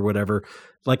protected or whatever.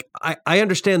 Like, I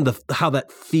understand how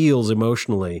that feels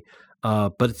emotionally.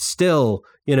 But it's still,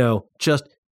 just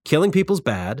killing people's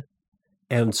bad.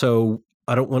 And so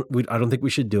I don't think we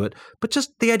should do it. But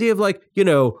just the idea of like,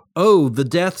 the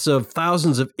deaths of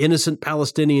thousands of innocent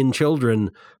Palestinian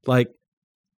children, like,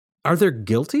 are there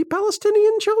guilty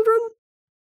Palestinian children?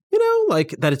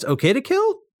 Like that it's okay to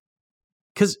kill?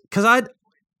 Cause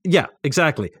yeah,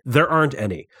 exactly. There aren't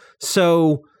any.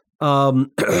 So,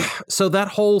 so that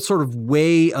whole sort of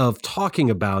way of talking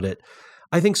about it,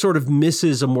 I think sort of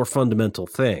misses a more fundamental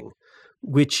thing,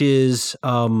 which is,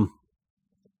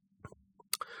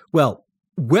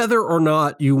 whether or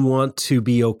not you want to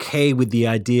be okay with the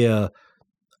idea,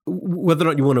 whether or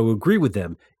not you want to agree with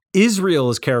them, Israel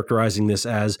is characterizing this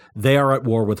as they are at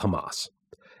war with Hamas.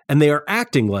 and they are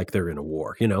acting like they're in a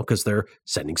war, because they're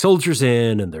sending soldiers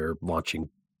in and they're launching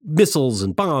missiles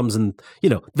and bombs, and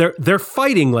they're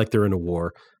fighting like they're in a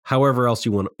war. However else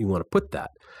you want to put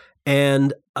that.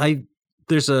 And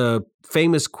there's a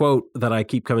famous quote that I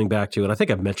keep coming back to, and I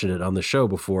think I've mentioned it on the show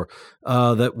before,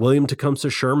 that William Tecumseh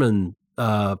Sherman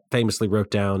famously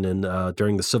wrote down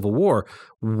during the Civil War: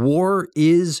 "War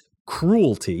is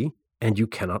cruelty, and you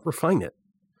cannot refine it."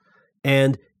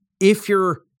 And if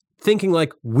you're thinking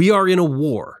like we are in a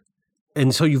war,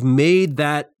 and so you've made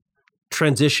that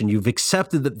transition, you've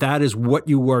accepted that is what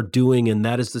you are doing and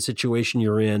that is the situation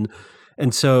you're in,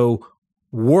 and so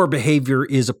war behavior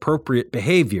is appropriate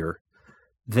behavior,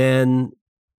 then,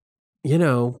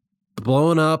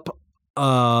 blowing up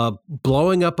a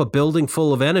building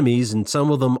full of enemies, and some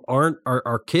of them aren't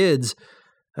our kids,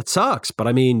 that sucks. But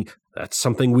I mean, that's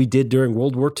something we did during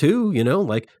World War II,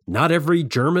 like not every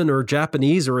German or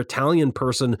Japanese or Italian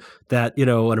person that,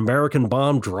 an American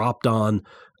bomb dropped on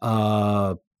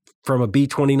from a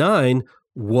B-29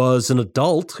 was an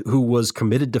adult who was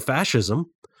committed to fascism,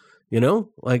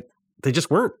 like they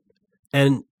just weren't.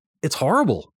 And it's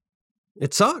horrible.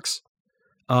 It sucks.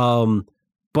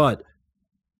 But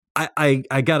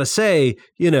I gotta say,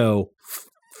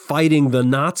 fighting the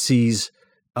Nazis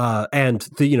and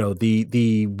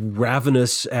the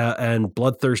ravenous and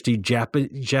bloodthirsty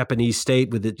Japanese state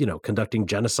with it, conducting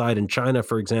genocide in China,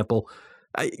 for example,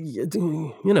 I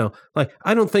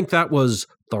don't think that was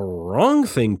the wrong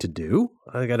thing to do.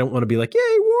 I don't want to be like,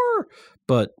 yay, war.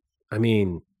 But I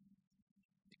mean,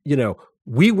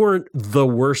 we weren't the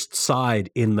worst side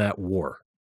in that war,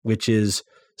 which is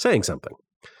saying something.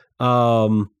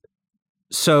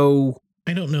 So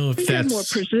I don't know if that's more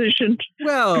precision.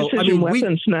 Well,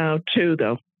 weapons now too,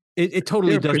 though. It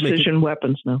totally does make precision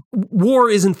weapons now. War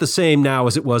isn't the same now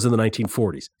as it was in the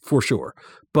 1940s, for sure.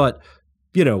 But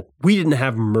we didn't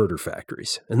have murder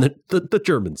factories, and the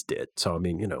Germans did. So I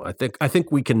mean, I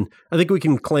think we can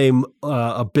claim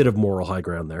a bit of moral high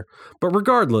ground there. But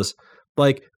regardless,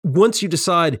 like once you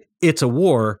decide it's a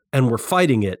war and we're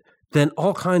fighting it, then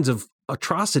all kinds of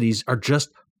atrocities are just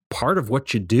part of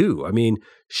what you do. I mean,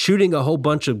 shooting a whole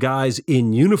bunch of guys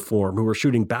in uniform who are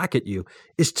shooting back at you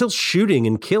is still shooting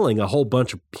and killing a whole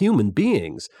bunch of human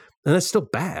beings, and that's still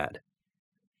bad.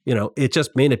 It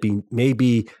just may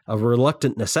be a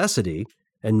reluctant necessity,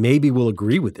 and maybe we'll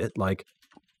agree with it. Like,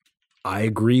 I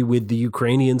agree with the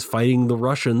Ukrainians fighting the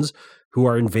Russians who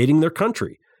are invading their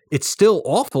country. It's still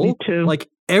awful. Me too. Like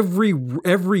every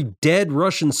dead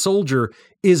Russian soldier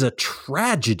is a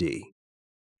tragedy.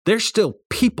 They're still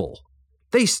people.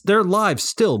 Their lives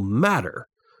still matter.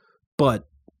 But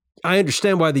I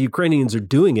understand why the Ukrainians are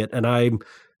doing it, and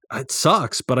it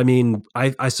sucks, but I mean,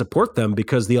 I support them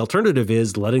because the alternative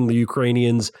is letting the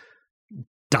Ukrainians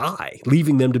die,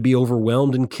 leaving them to be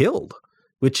overwhelmed and killed,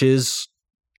 which is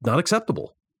not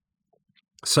acceptable.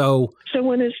 So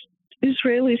when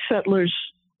Israeli settlers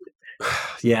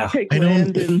take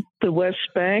land in the West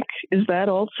Bank, is that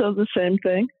also the same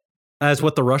thing? As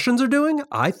what the Russians are doing?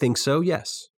 I think so,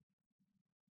 yes.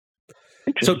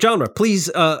 So, Genre, please,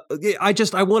 I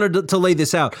wanted to lay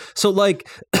this out. So, like,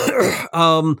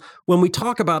 when we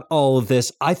talk about all of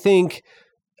this, I think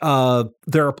there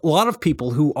are a lot of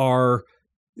people who are,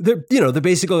 they're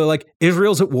basically like,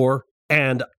 Israel's at war,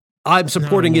 and I'm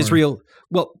supporting Israel.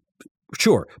 Well,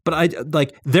 sure, but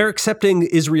they're accepting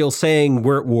Israel saying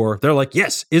we're at war. They're like,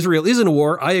 yes, Israel is in a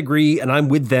war. I agree, and I'm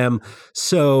with them.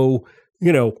 So,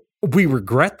 we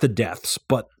regret the deaths,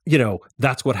 but,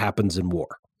 that's what happens in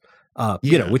war.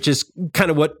 Which is kind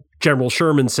of what General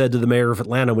Sherman said to the mayor of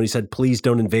Atlanta when he said, please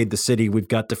don't invade the city. We've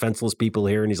got defenseless people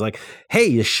here. And he's like, hey,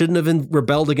 you shouldn't have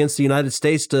rebelled against the United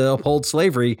States to uphold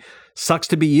slavery. Sucks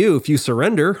to be you. If you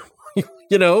surrender,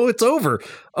 it's over.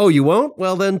 Oh, you won't?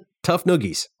 Well, then tough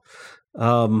noogies.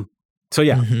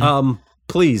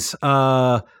 Please.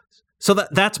 So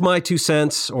that's my 2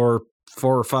 cents or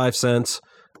 4 or 5 cents.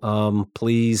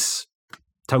 Please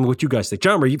tell me what you guys think.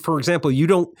 John, for example, you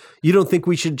don't think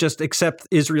we should just accept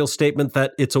Israel's statement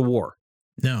that it's a war?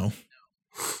 No.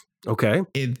 Okay.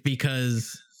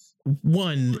 Because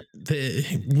one, the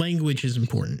language is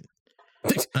important.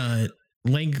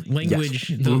 Language,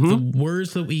 yes. The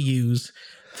words that we use,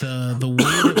 the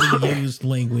way that we use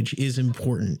language is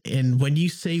important. And when you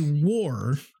say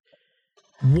war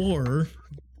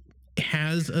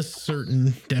has a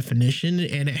certain definition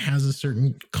and it has a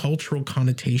certain cultural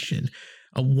connotation.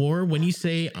 A war, when you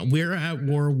say we're at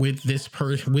war with this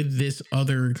person, with this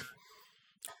other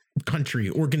country,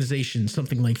 organization,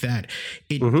 something like that,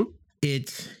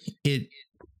 it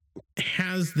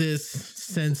has this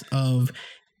sense of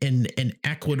an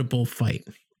equitable fight.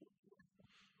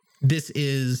 This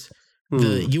is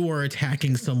you are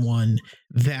attacking someone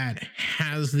that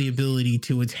has the ability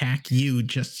to attack you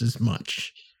just as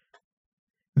much.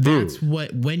 That's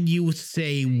what, when you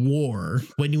say war,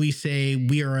 when we say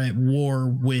we are at war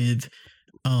with,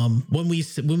 when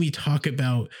we talk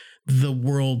about the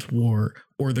World War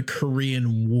or the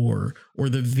Korean War or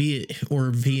the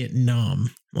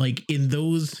Vietnam, like in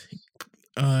those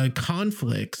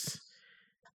conflicts,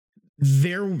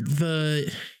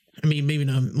 maybe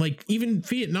not, like even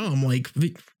Vietnam, like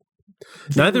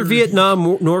neither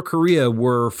Vietnam nor Korea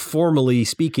were, formally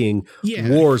speaking,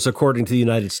 wars according to the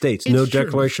United States. No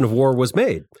declaration of war was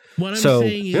made. What I'm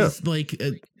saying is like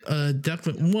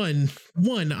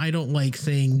one, I don't like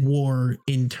saying war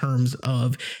in terms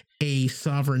of a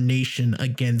sovereign nation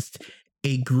against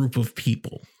a group of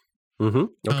people.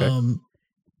 Okay.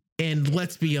 And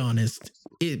let's be honest,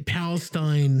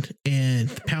 Palestine and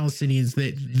the Palestinians,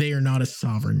 they are not a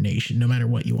sovereign nation, no matter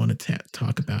what you want to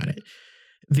talk about it.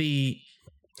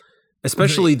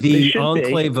 Especially the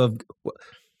enclave of.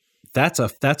 That's a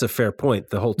fair point.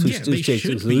 The whole two-state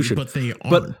solution, but they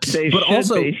aren't. But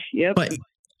also, yep.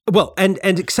 Well, and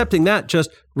accepting that, just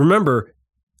remember,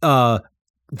 the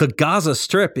Gaza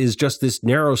Strip is just this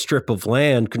narrow strip of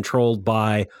land controlled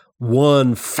by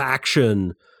one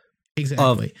faction.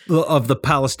 Exactly. Of the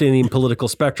Palestinian political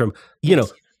spectrum. You know,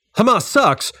 Hamas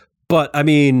sucks, but I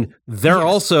mean, they're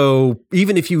also,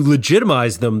 even if you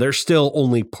legitimize them, they're still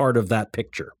only part of that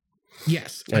picture.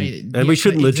 Yes. And we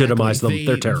shouldn't legitimize them.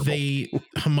 They're terrible.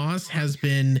 Hamas has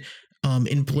been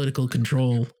in political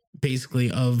control,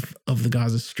 basically, of the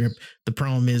Gaza Strip. The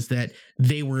problem is that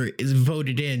they were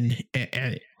voted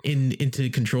into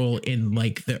control in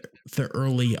like the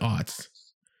early aughts.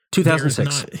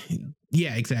 2006.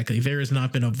 Yeah, exactly. There has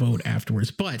not been a vote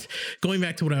afterwards. But going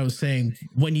back to what I was saying,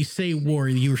 when you say war,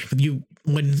 when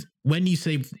you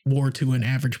say war to an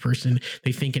average person,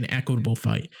 they think an equitable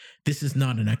fight. This is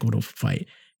not an equitable fight.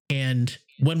 And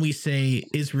when we say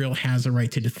Israel has a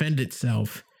right to defend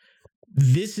itself,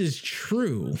 this is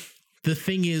true. The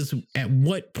thing is, at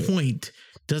what point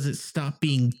does it stop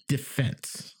being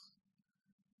defense?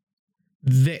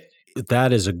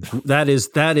 That is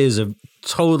a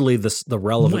totally the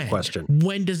relevant question.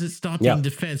 When does it stop being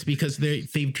defense? Because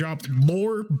they've dropped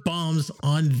more bombs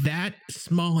on that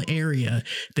small area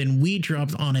than we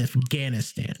dropped on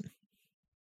Afghanistan.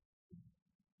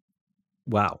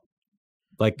 Wow.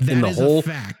 Like that in the whole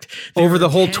fact. Over the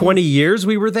whole 20 years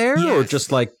we were there, or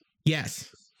just like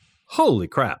holy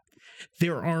crap.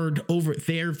 There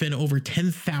have been over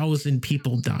 10,000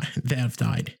 people that have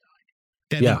died.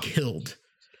 That have been killed.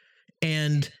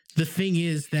 And the thing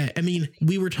is that, I mean,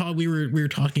 we were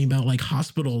talking about like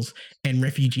hospitals and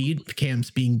refugee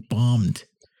camps being bombed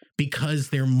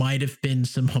because there might have been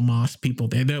some Hamas people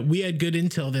there. That we had good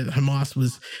intel that Hamas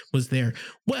was there.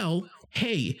 Well,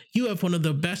 hey, you have one of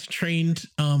the best trained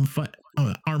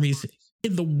armies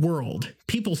in the world.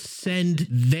 People send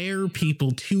their people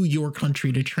to your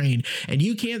country to train, and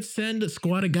you can't send a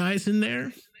squad of guys in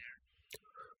there.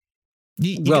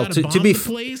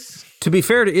 To be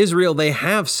fair to Israel, they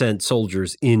have sent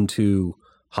soldiers into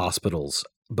hospitals,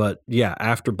 but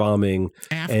after bombing.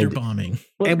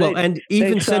 And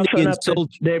even sending in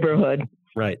soldiers, neighborhood,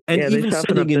 right? And even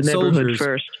sending in soldiers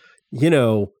first. You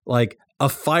know, like a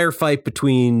firefight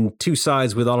between two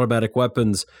sides with automatic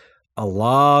weapons. A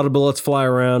lot of bullets fly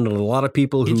around, and a lot of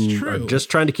people who are just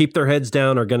trying to keep their heads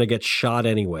down are going to get shot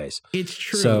anyways. It's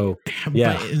true. So,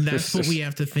 and that's what we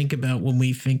have to think about when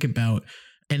we think about,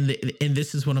 and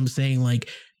this is what I'm saying, like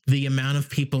the amount of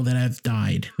people that have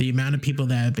died, the amount of people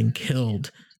that have been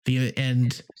killed, the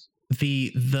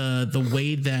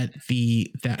way that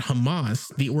that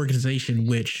Hamas, the organization,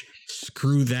 which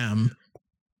screw them.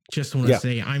 Just want to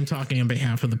say, I'm talking on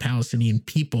behalf of the Palestinian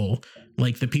people,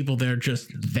 like the people that are just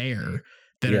there,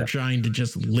 that are trying to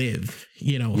just live,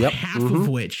 you know, half of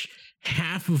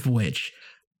which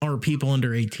are people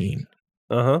under 18.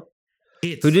 Who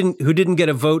didn't get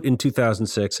a vote in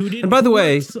 2006. And by the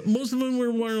way, most of them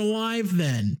weren't alive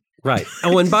then. Right.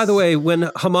 Oh, and by the way, when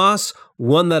Hamas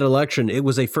won that election, it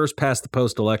was a first past the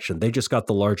post election. They just got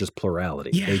the largest plurality.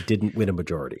 Yeah. They didn't win a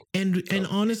majority. And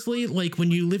honestly, like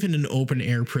when you live in an open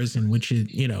air prison, which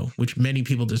is, you know, which many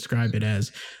people describe it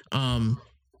as, and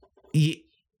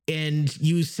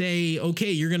you say,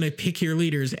 okay, you're going to pick your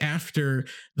leaders after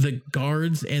the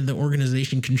guards and the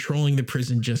organization controlling the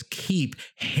prison just keep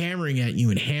hammering at you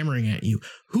and hammering at you.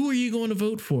 Who are you going to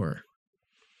vote for?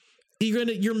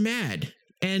 You're mad.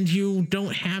 And you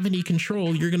don't have any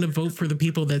control. You're going to vote for the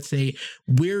people that say,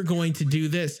 we're going to do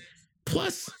this.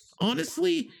 Plus,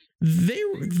 honestly,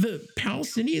 the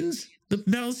Palestinian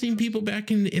people back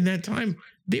in that time,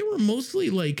 they were mostly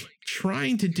like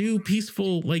trying to do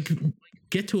peaceful, like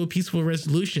get to a peaceful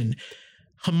resolution.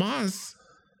 Hamas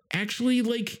actually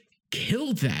like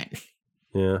killed that.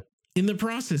 Yeah. In the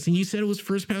process, and you said it was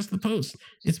first past the post.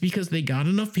 It's because they got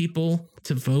enough people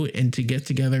to vote and to get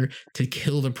together to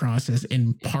kill the process,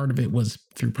 and part of it was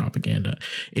through propaganda.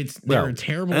 They're a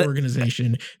terrible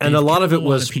organization, and a lot of it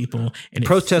was people and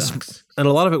protests, and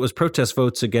a lot of it was protest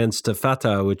votes against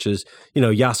Fatah, which is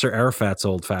Yasser Arafat's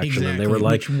old faction, exactly, and they were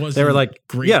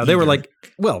like,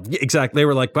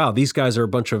 wow, these guys are a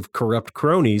bunch of corrupt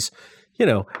cronies.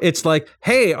 It's like,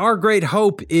 hey, our great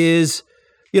hope is.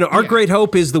 Our great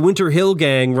hope is the Winter Hill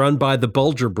Gang run by the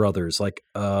Bulger brothers. Like,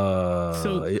 are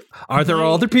there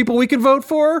other people we can vote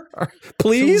for?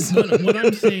 Please. So what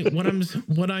I'm saying,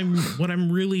 what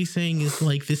I'm really saying is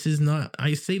like, this is not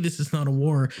a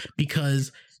war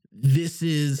because this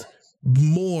is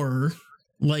more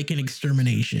like an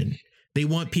extermination. They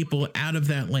want people out of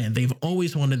that land. They've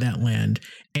always wanted that land,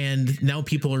 and now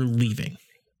people are leaving.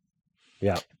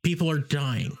 Yeah, people are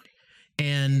dying,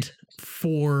 and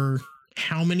for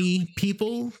how many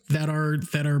people that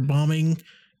are bombing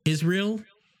Israel?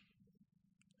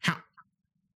 How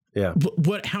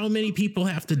many people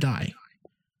have to die?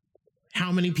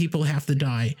 How many people have to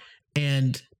die?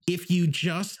 And if you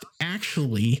just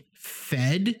actually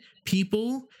fed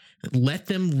people, let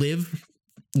them live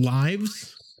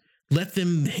lives, let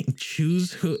them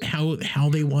choose how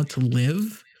they want to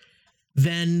live,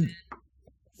 then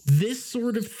this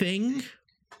sort of thing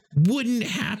wouldn't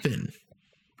happen.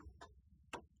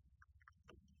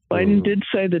 Biden did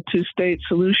say the two-state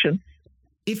solution.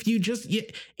 If they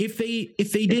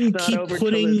didn't keep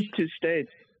putting 2 states,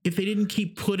 if they didn't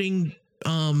keep putting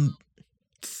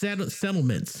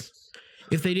settlements,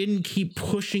 if they didn't keep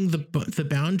pushing the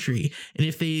boundary, and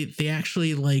if they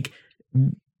actually like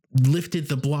lifted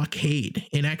the blockade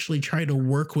and actually tried to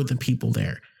work with the people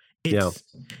there,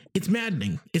 it's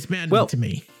maddening. It's maddening to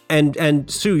me. And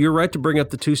Sue, you're right to bring up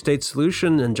the two-state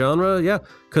solution and genre,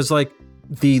 because like.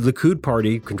 The Likud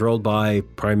party, controlled by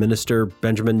Prime Minister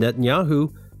Benjamin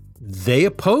Netanyahu, they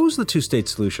oppose the two-state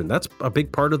solution. That's a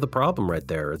big part of the problem right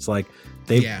there. It's like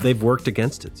they've worked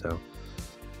against it. So,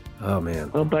 oh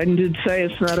man. Well, Biden did say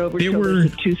it's not over till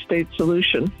there's a two-state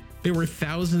solution. There were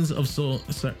thousands of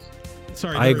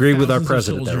I agree with our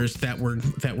president. Soldiers that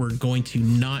were going to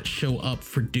not show up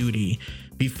for duty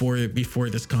before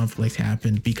this conflict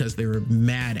happened because they were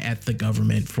mad at the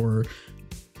government for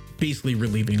basically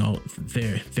relieving all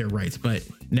their rights, but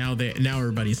now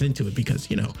everybody's into it because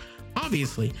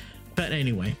obviously. But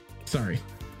anyway, sorry.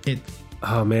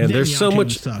 Oh man, there's so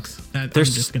much sucks. I'm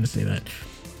just gonna say that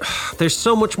there's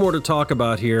so much more to talk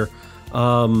about here,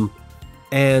 and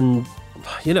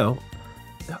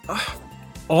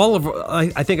all of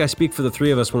I think I speak for the three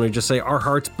of us when we just say our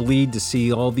hearts bleed to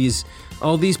see all these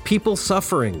people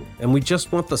suffering, and we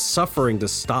just want the suffering to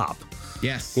stop.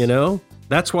 Yes,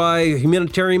 That's why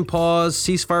humanitarian pause,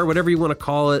 ceasefire, whatever you want to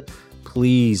call it,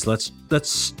 please, let's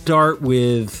start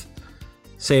with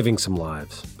saving some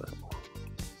lives.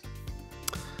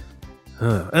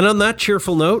 And on that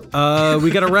cheerful note, we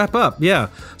got to wrap up. Yeah.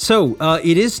 So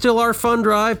it is still our fund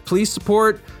drive. Please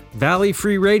support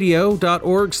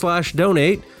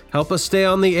valleyfreeradio.org/donate. Help us stay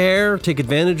on the air. Take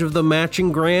advantage of the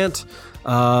matching grant.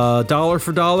 $1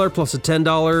 for $1 plus a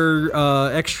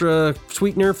 $10 extra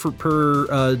sweetener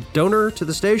per donor to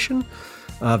the station.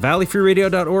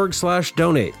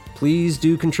 valleyfreeradio.org/donate. Please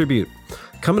do contribute.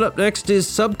 Coming up next is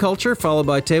Subculture, followed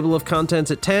by Table of Contents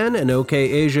at 10 and OK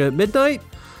Asia at midnight.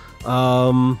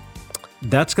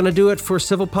 That's going to do it for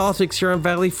Civil Politics here on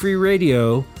Valley Free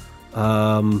Radio.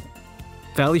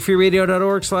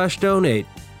 valleyfreeradio.org/donate.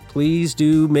 Please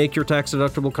do make your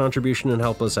tax-deductible contribution and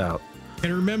help us out.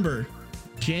 And remember,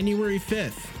 January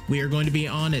 5th, we are going to be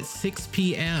on at 6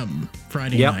 p.m.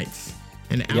 Friday nights,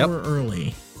 an hour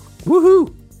early.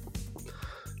 Woohoo!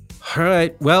 All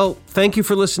right. Well, thank you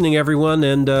for listening, everyone.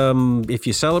 And if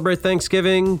you celebrate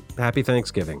Thanksgiving, happy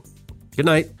Thanksgiving. Good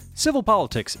night. Civil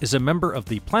Politics is a member of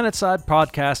the PlanetSide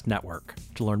Podcast Network.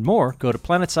 To learn more, go to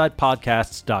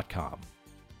planetsidepodcasts.com.